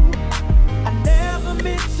control. I never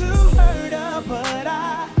meant to hurt her, but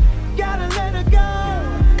I gotta let her go.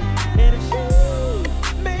 And if she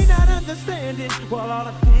may not understand it while all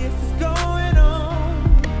of this is going on,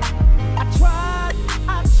 I tried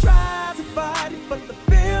to fight it, but the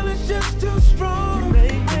feeling's just too strong. You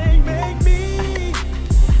make me.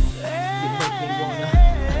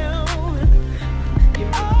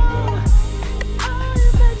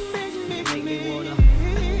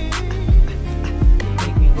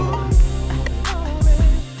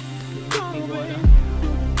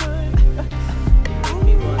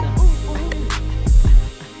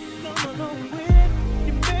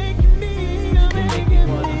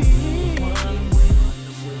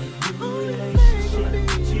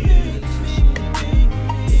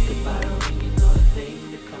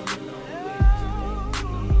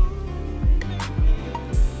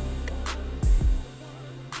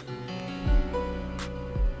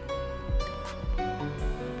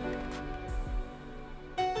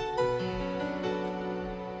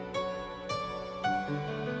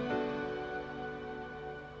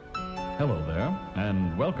 Hello there,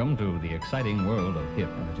 and welcome to the exciting world of hip.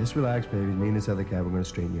 Just relax, baby. Me and this other cat, we're going to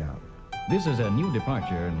straighten you out. This is a new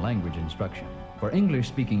departure in language instruction for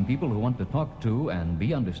English-speaking people who want to talk to and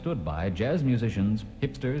be understood by jazz musicians,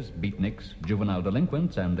 hipsters, beatniks, juvenile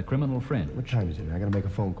delinquents, and the criminal fringe. What time is it? I got to make a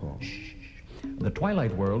phone call. The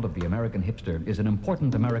twilight world of the American hipster is an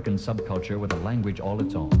important American subculture with a language all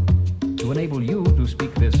its own. To enable you to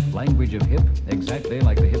speak this language of hip exactly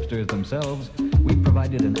like the hipsters themselves, we've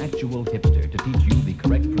provided an actual hipster to teach you the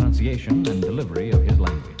correct pronunciation and delivery of his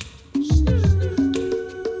language.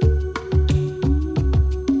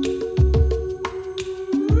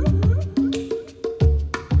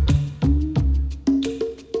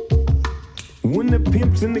 When the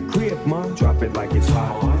pimp's in the crib, ma, drop it like it's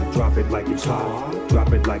hot. Drop it like it's hot.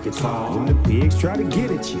 Drop it like it's hot. When the pigs try to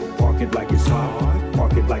get at you, park it like it's hot.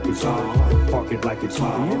 Park it like it's hot. Park it like it's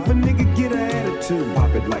hot. And if a nigga get an attitude,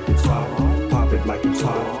 pop it like it's hot. Pop it like it's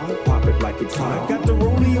hot. Pop it like it's hot. I got the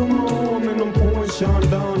rollie on my arm and I'm pouring Sean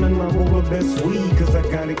down and I roll the best weed cause I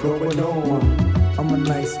got it going on. I'm a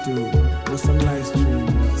nice dude with some nice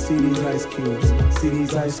dreams. See these ice cubes, see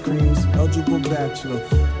these ice creams. Eligible bachelor,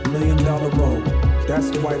 $1 million bow.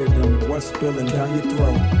 That's whiter than what's spilling down your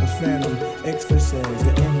throat. The phantom extra says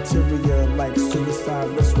the interior like suicide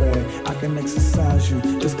wrist red. I can exercise you,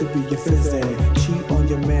 this could be your phys ed. Cheat on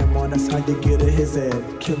your man, man, that's how you get a his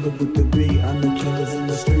head. Killer with the B, I'm the killers in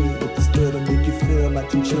the street. With the still to make you feel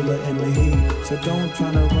like you chiller in the heat. So don't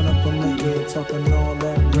try to run up on my head, talking all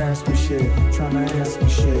that raspy shit. Trying to ask me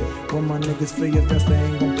shit. When my niggas feel your vest, they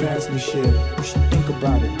ain't gon' pass me shit. You should think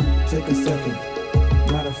about it, take a second.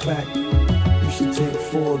 Matter of fact, you should take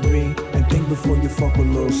 4B and think before you fuck with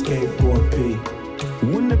little skateboard P.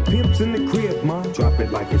 When the pimp's in the crib, ma, drop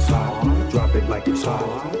it like it's hot. Drop it like it's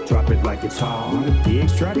hot. Drop it like it's hot. When the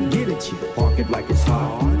pigs try to get at you, park it like it's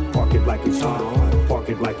hot. Park it like it's hot. Park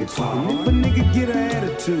it like it's hot. And if a nigga get an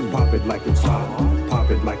attitude, pop it like it's hot. Pop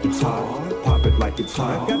it like it's hot. Pop drop it like it's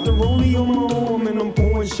hot. I got the rollie on my arm and I'm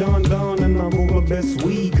pouring Sean Don, and I roll the best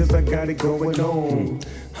weed cause I got it going on.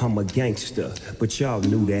 I'm a gangster, but y'all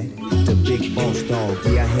knew that. The big boss dog,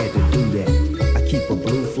 yeah, I had to do that. I keep a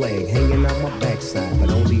blue flag hanging out my backside, but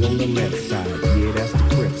only on the left side. Yeah, that's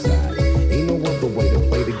the crib side. Ain't no other way to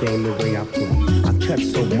play the game the way I play. I cut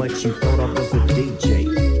so much you thought I was a DJ.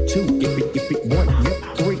 2, if it, 1,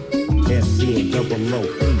 yep, 3. SC and double O,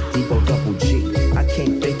 E, Debo double G. I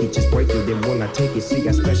can't fake it, just break it. And when I take it, see,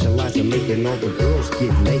 I specialize in making all the girls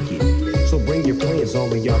get naked. So bring your friends,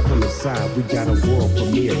 all of y'all come inside. We got a world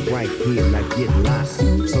premiere right here, now get lost.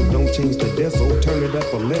 So don't change the diesel, turn it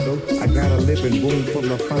up a little. I got a living room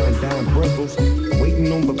full of fine dime bristles,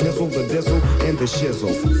 waiting on the pistol, the diesel, and the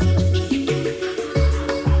shizzle.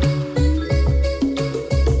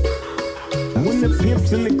 When the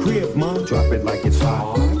pimp's in the crib, mom, drop it like it's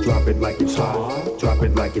hot. Drop it like it's hot. Drop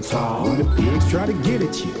it like it's hot. When the pigs try to get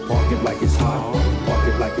at you, park it like it's hot. Park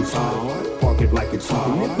it like it's hot. Park it like it's hot.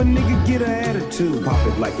 And if a nigga get an attitude, pop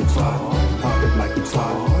it like it's hot. Pop it like it's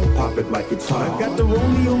hot. Pop it like it's hot. I got the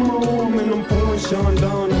rollie on my arm and I'm pouring Sean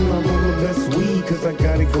Don, and I roll the best weed cause I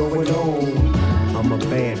got it going on. I'm a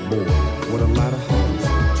bad boy with a lot of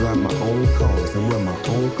hoes. Drive my own cars and wear my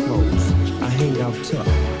own clothes. I hang out tough,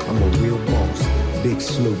 I'm a real boss. Big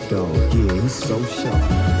Snoop Dogg, yeah, he's so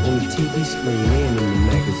sharp. On the TV screen and in the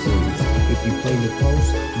magazines. If you play the post,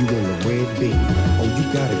 you want a red beam. Oh, you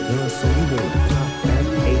got a gun, so you want to pop that.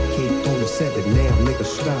 AK-47, now nigga,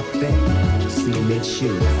 stop that. Cement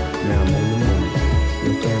shoes, now I'm on the move.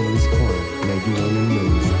 Your family's crying, now you on the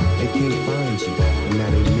news. They can't find you, and now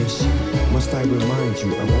they miss you. Must I remind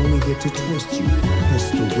you, I'm only here to twist you.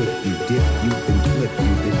 Pistol whip you, dip you, then flip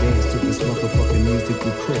you. Then dance to this motherfucking music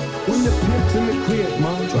we crib. When the pimp's in the crib,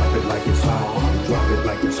 mom, drop it like it's hot. Drop it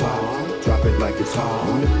like it's hot. Drop it like it's hot.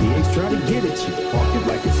 When the pigs try to get at you, park it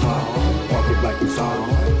like it's hot. Park it like it's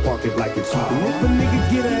hot. Park it like it's hot. And if a nigga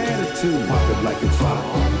get an attitude, pop it like it's hot.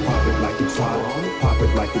 Pop it like it's hot. Pop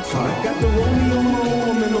it like it's hot. I got the rollie on my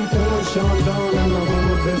arm and I'm pouring Sean Don, and I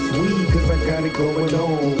roll the best weed cause I got it going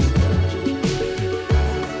on.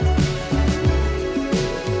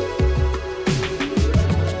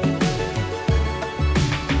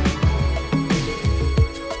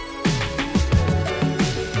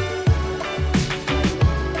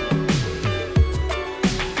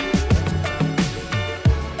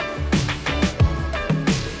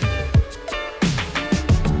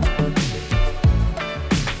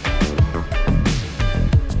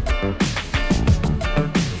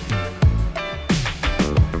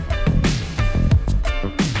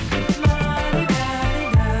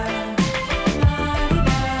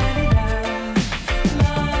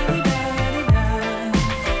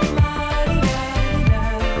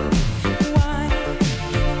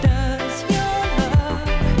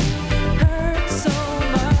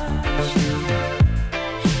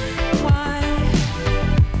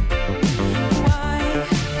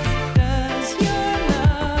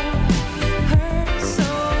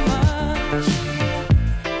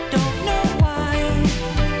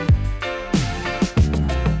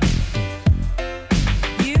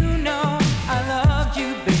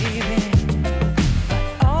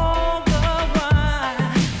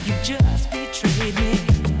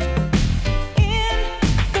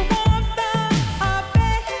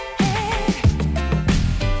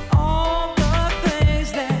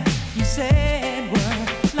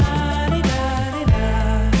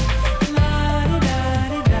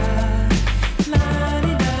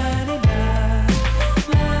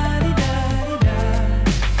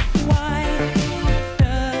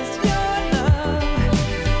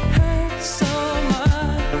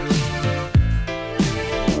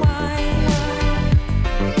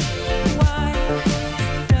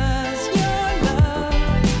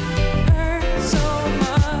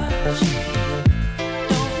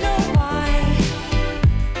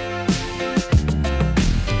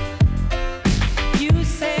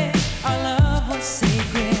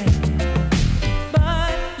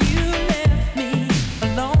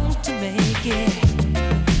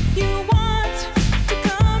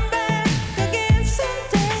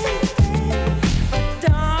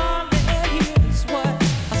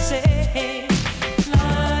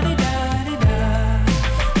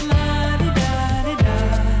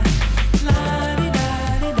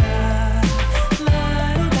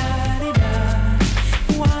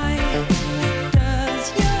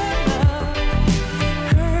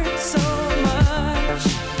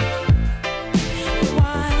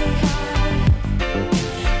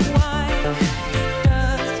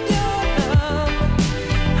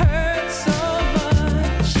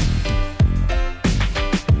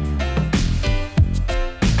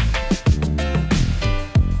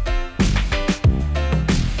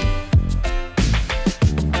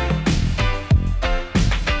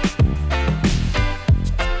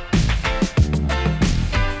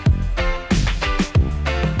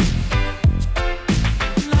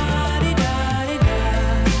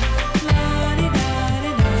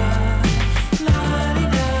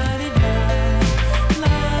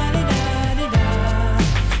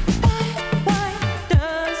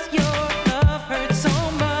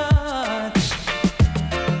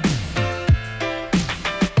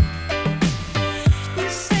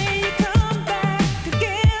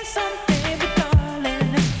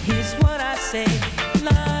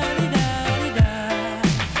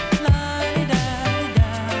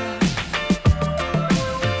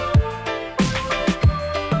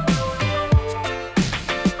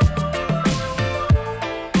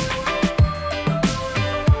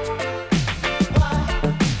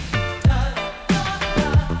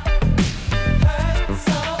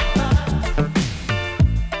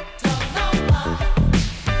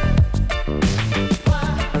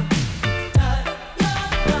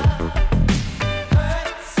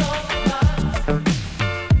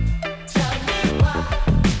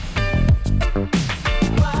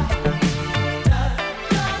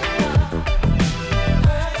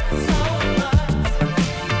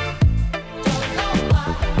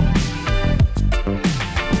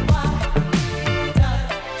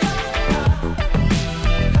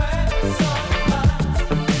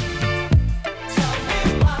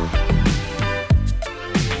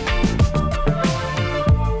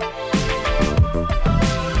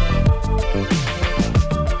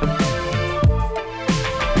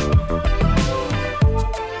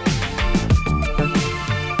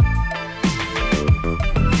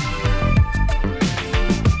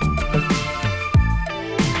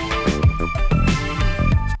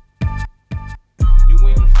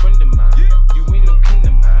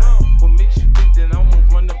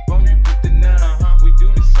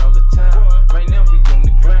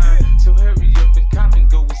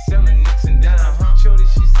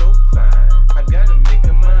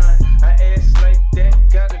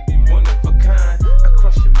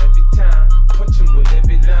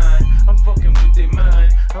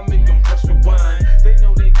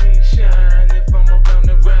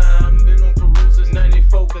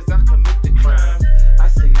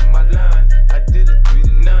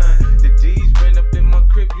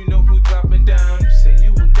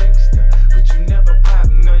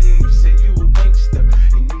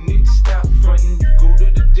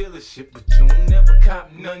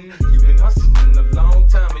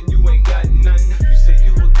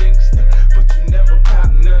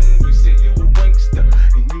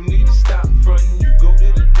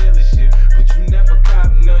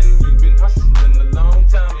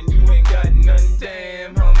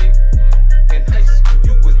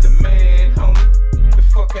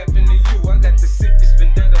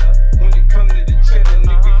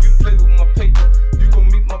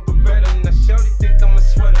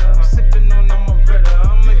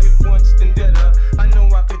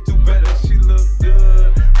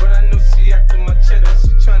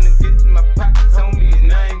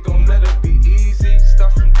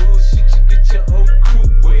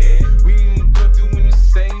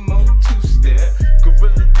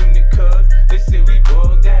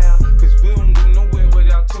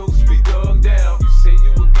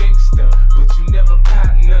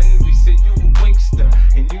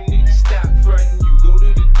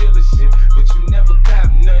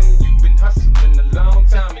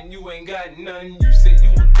 none. You say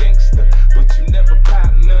you a gangster, but you never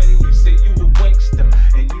pop none. You say you a wankster,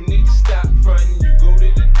 and you need to stop frontin'. You go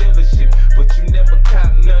to the dealership, but you never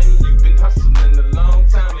cop none. You've been hustling a long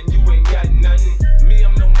time and you ain't got nothing. Me,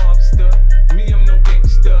 I'm no mobster. Me, I'm no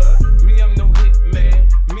gangster. Me, I'm no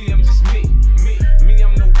hitman. Me, I'm just me. Me,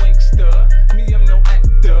 I'm no wankster. Me, I'm no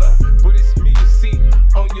actor. But it's me you see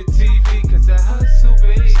on your TV, cause I hustle,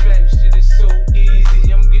 baby. Rap shit is so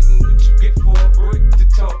easy. I'm getting what you get for a brick to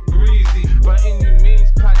talk greasy. By any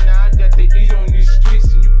means, partner, I got to eat on these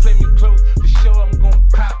streets. And you play me close, for sure I'm gon'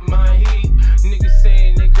 pop my heat. Niggas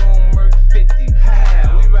saying they gon' murk 50.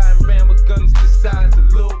 Ha, we riding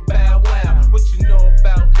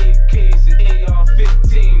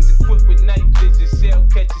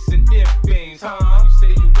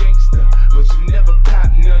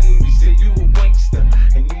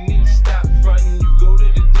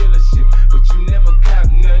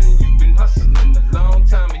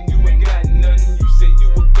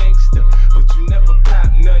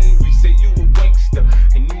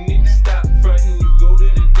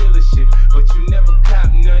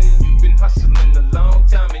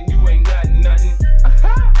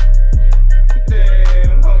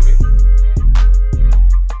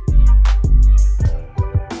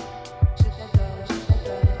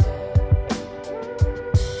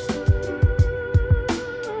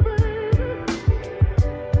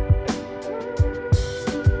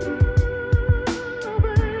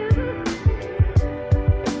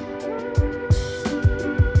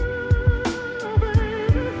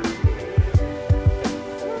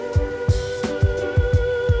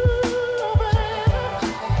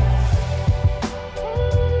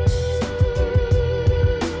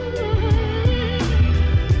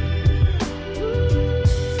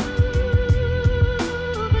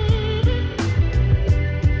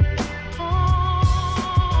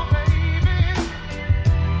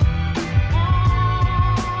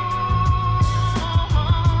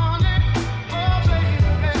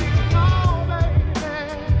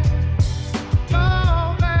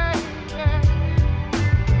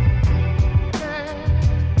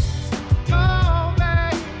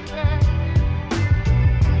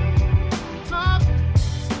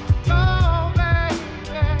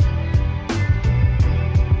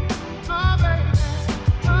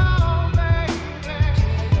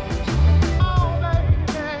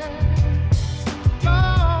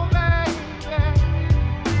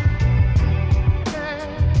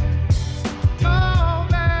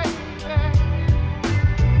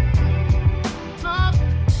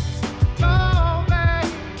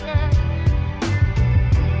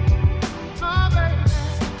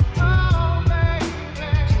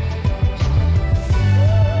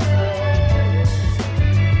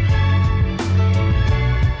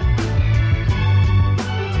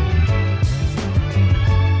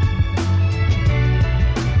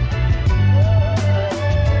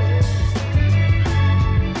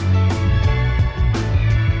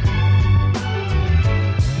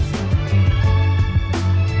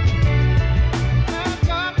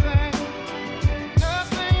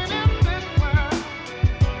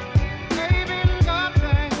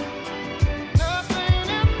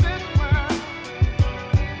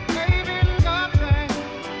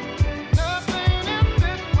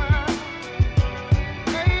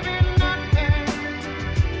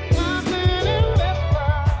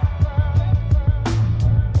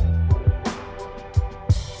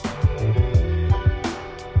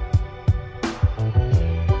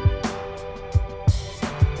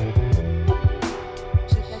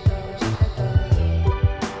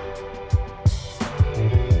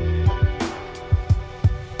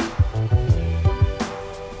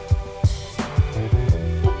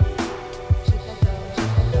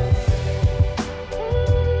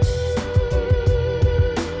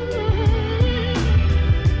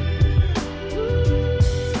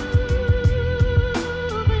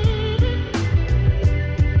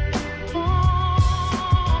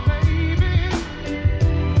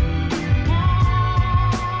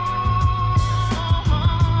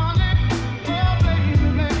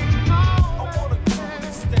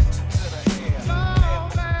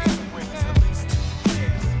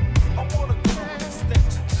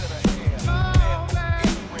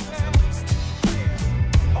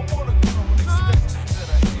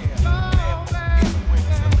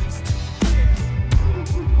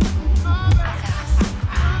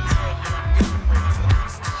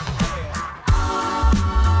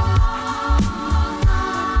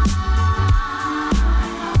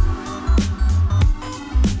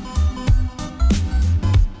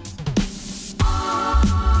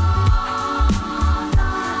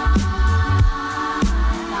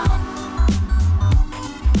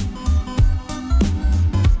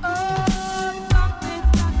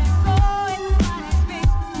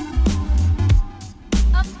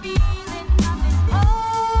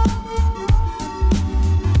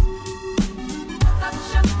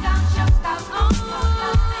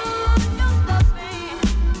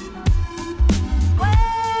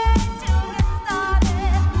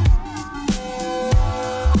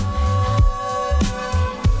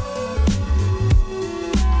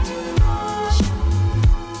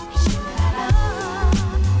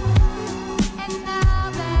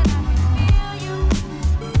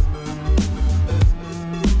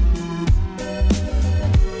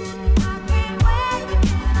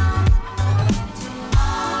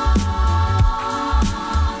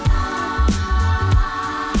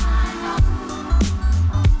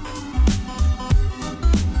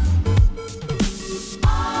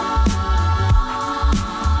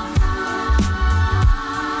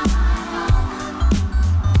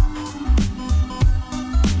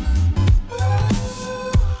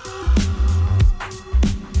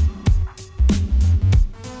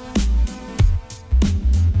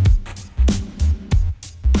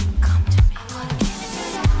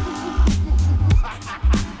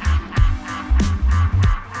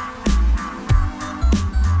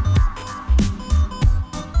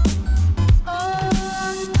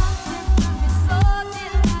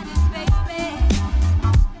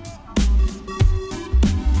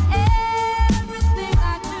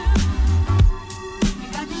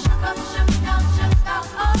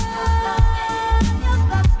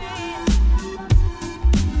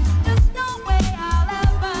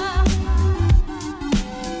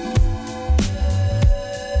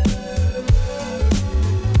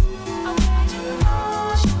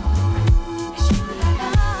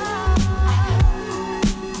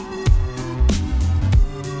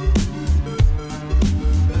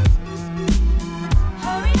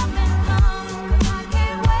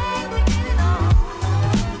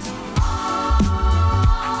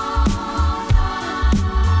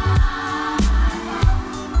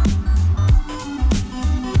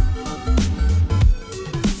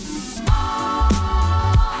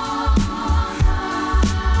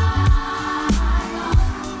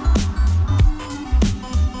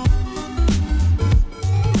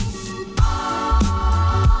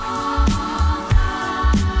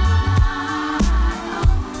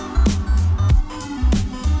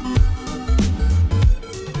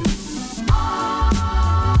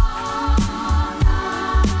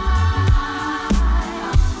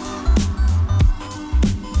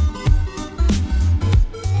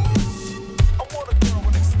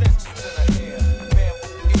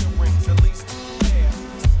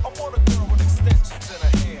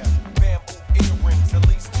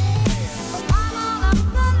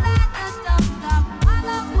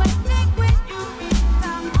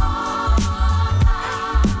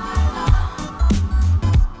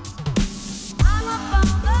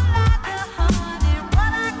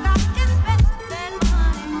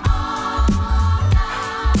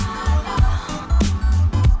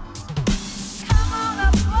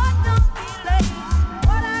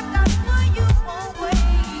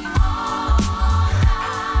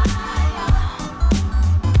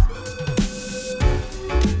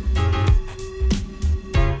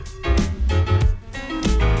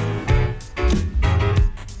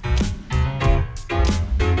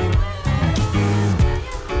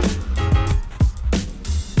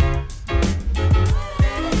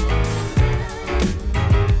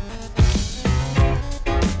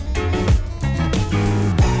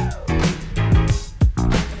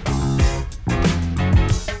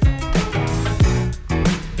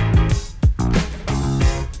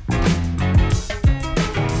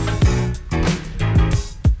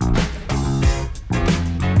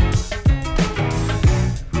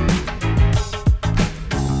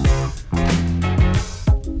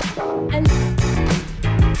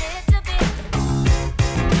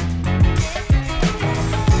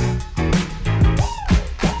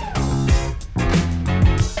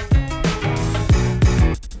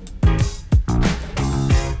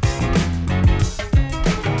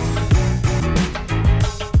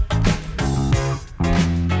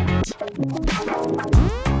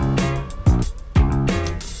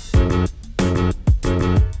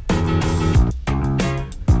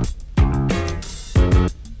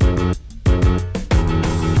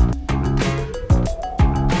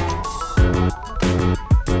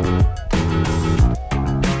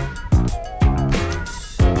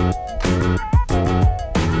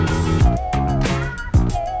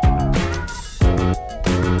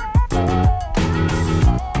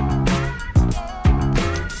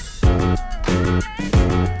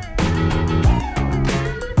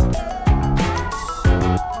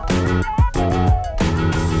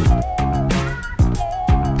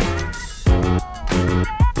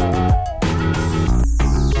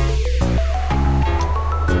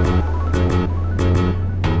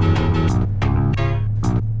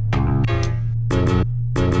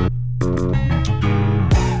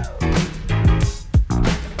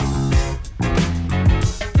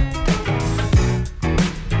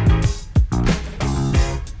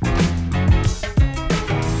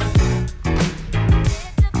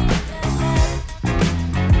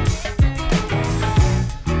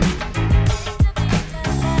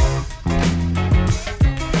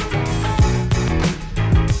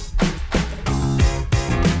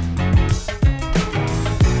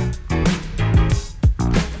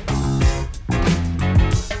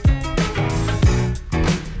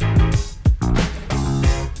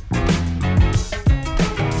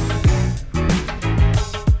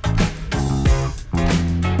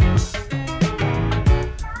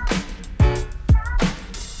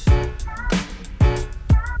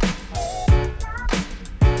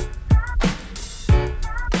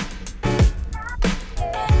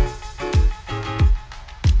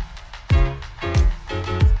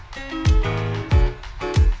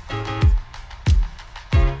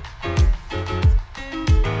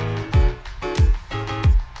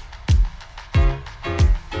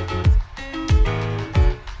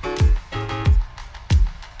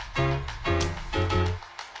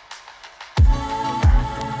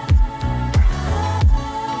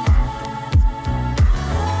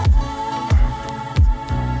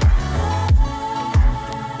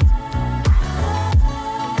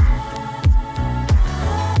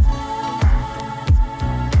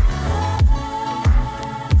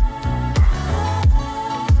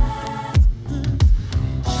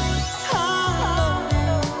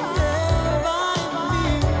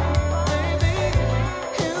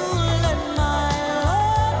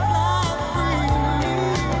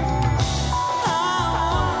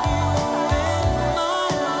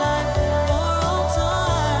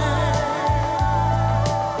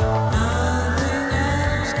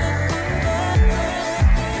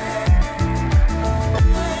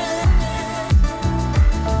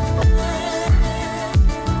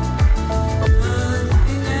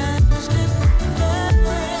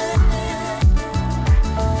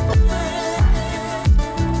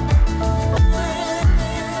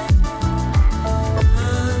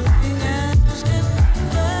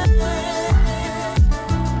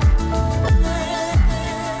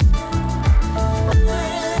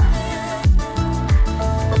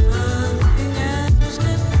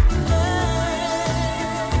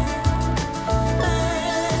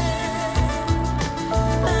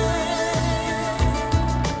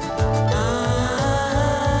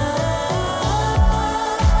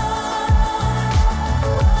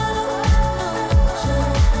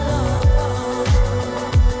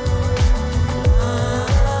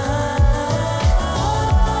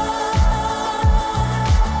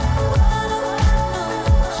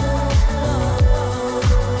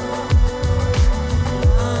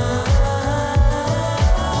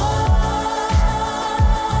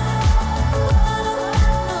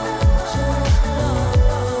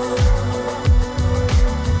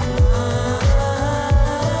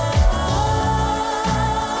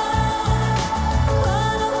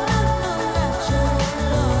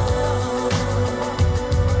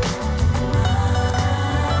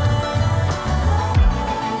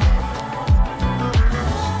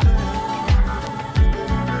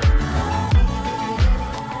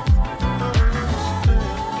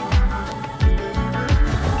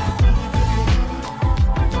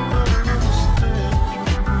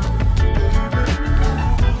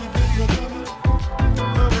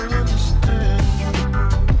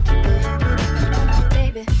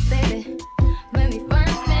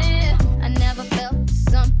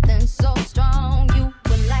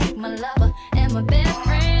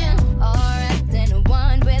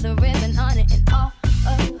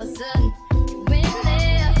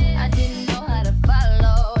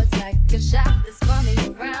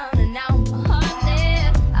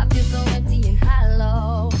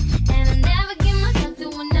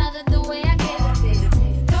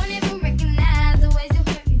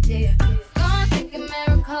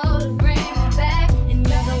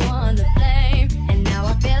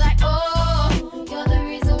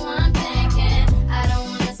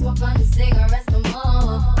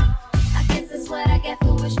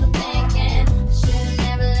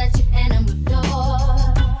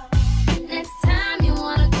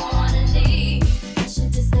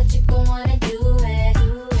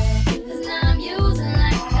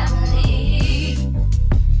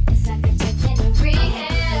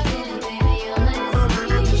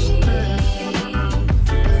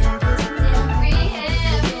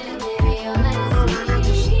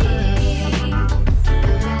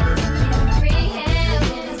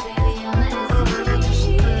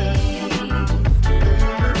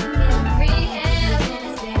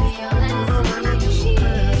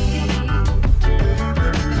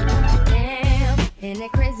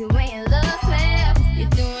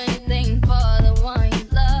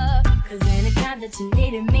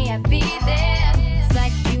be there. It's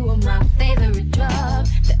like you were my favorite drug.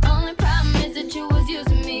 The only problem is that you was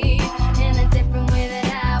using me in a different way that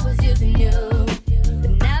I was using you.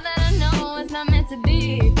 But now that I know it's not meant to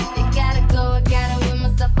be, you gotta go, I gotta win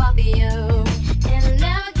myself off of you. And I'll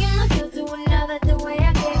never give myself to another the way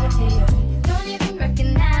I gave it to you. Don't even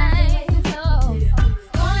recognize, no. It's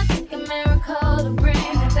gonna take a miracle to bring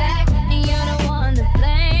me back, and you're the one to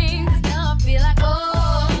blame. 'Cause now I feel like, oh,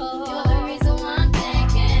 you're the reason why I'm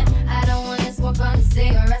thinking I don't wanna smoke on the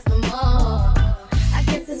cigarettes no more. I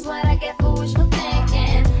guess that's what I get for wishful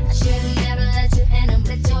thinking. I should've never let you in and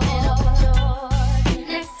let you in over door.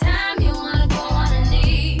 Next time you wanna go on and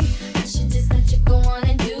leave, I should just let you go on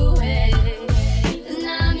and do it. 'Cause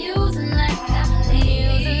now I'm using like I bleed.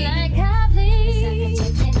 It's like I bleed.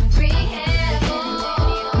 It's like a rehab.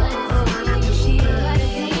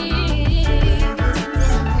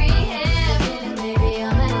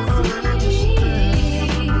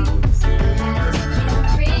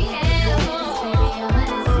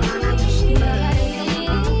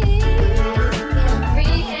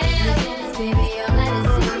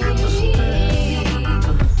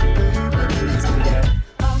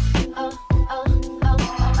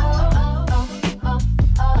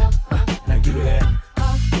 Now give me that.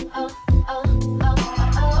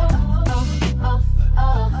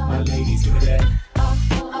 My ladies, give me that.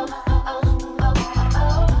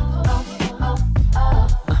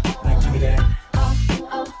 Now give me that.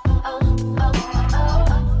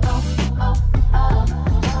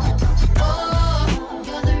 Oh,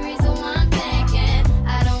 you're the reason why I'm thinking I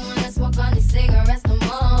don't wanna smoke on these cigarettes no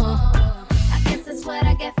more. I guess that's what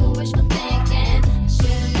I get for wishful thinking. I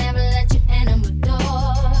should've never let you in on my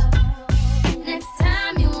door. Next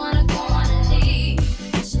time you wanna go on and leave,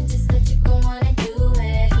 I should just let you go on and do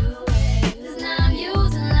it. 'Cause now I'm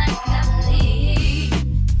using like I bleed.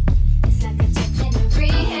 It's like a check in a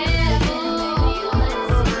rehab. Baby, you're my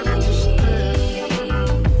disease. It's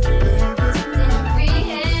like a check in a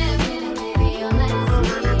rehab. Baby, you're my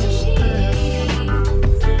disease. I got a check in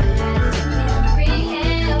a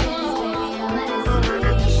rehab. Baby, you're my disease. I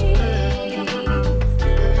got a check in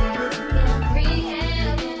a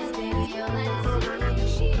rehab. Baby, you're my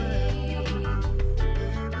disease.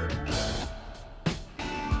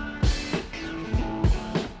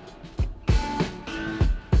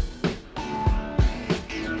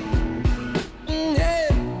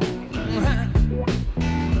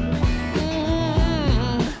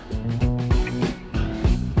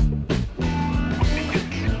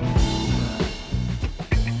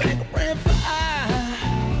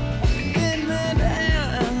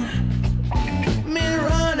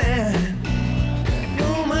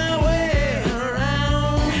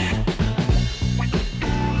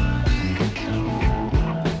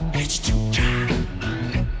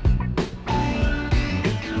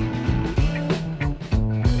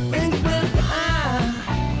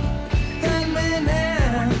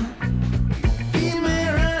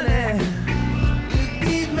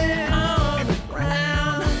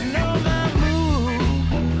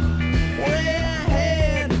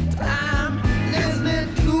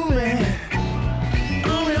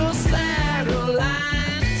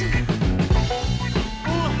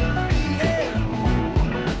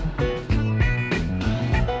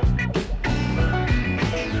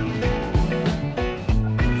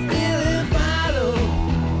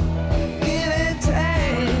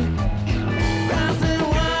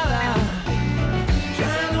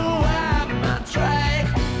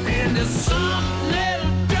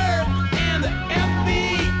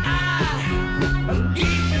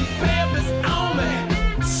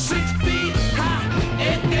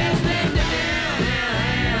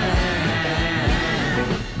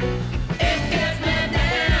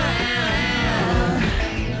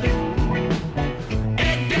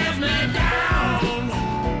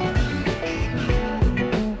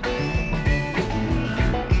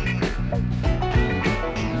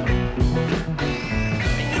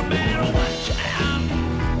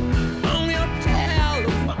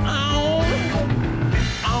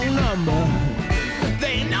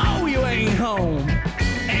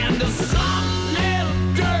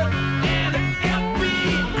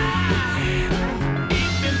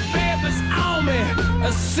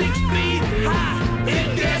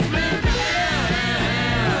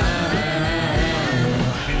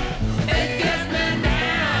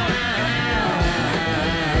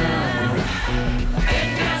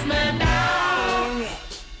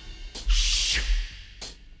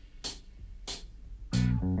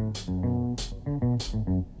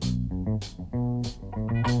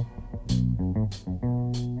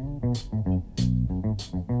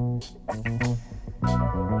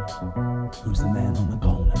 Who's the man on the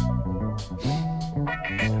corner?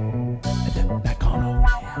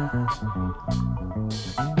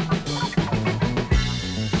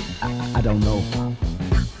 don't know.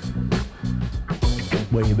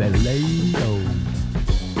 Well, you better lay low.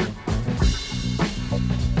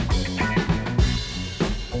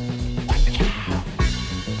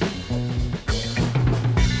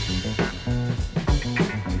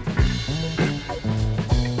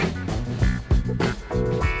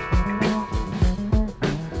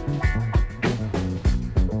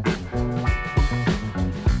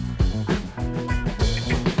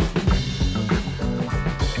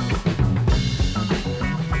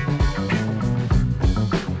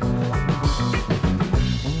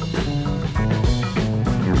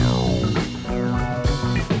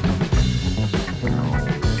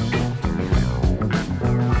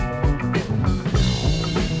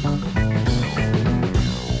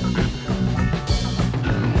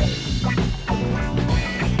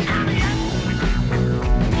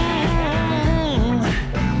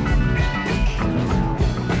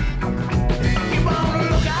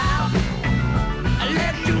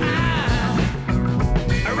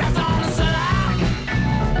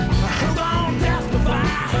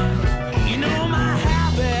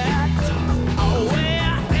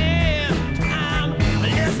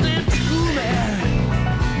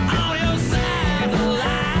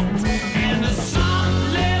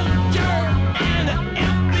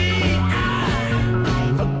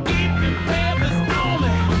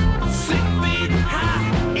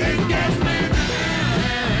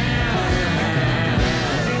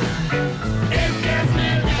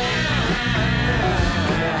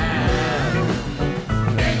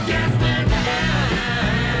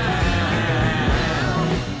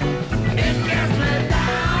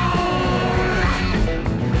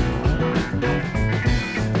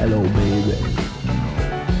 Hello, baby.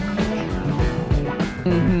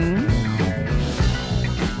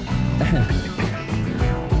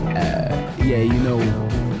 Yeah, you know,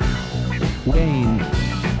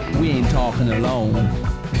 we ain't talking alone.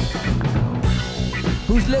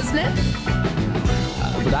 Who's listening?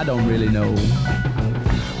 But I don't really know.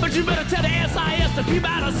 But you better tell the SIS to keep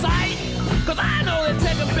out of sight, 'cause I know they're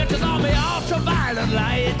taking pictures on the ultraviolet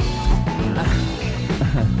light.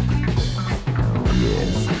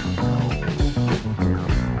 Yes.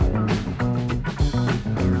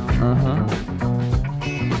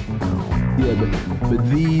 Yeah, but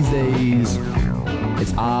these days,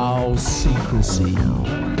 it's all secrecy,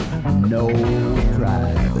 no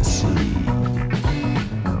privacy.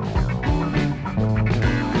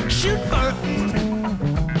 Shoot first.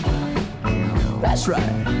 That's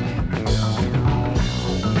right.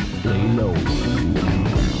 Lay low.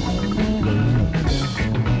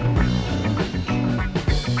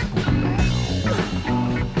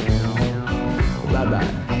 Bye-bye.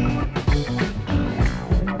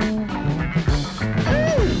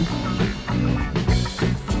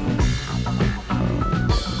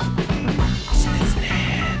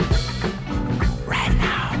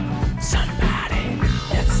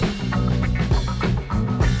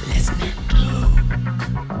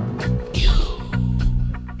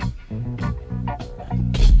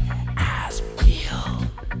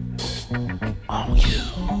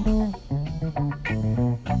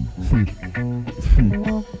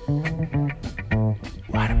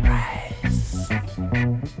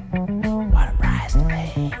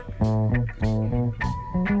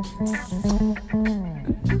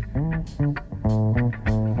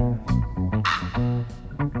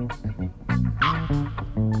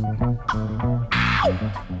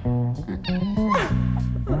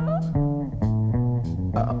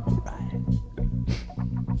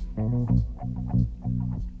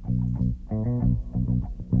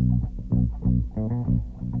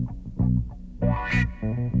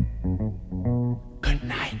 Good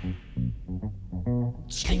night.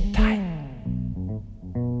 Sleep tight.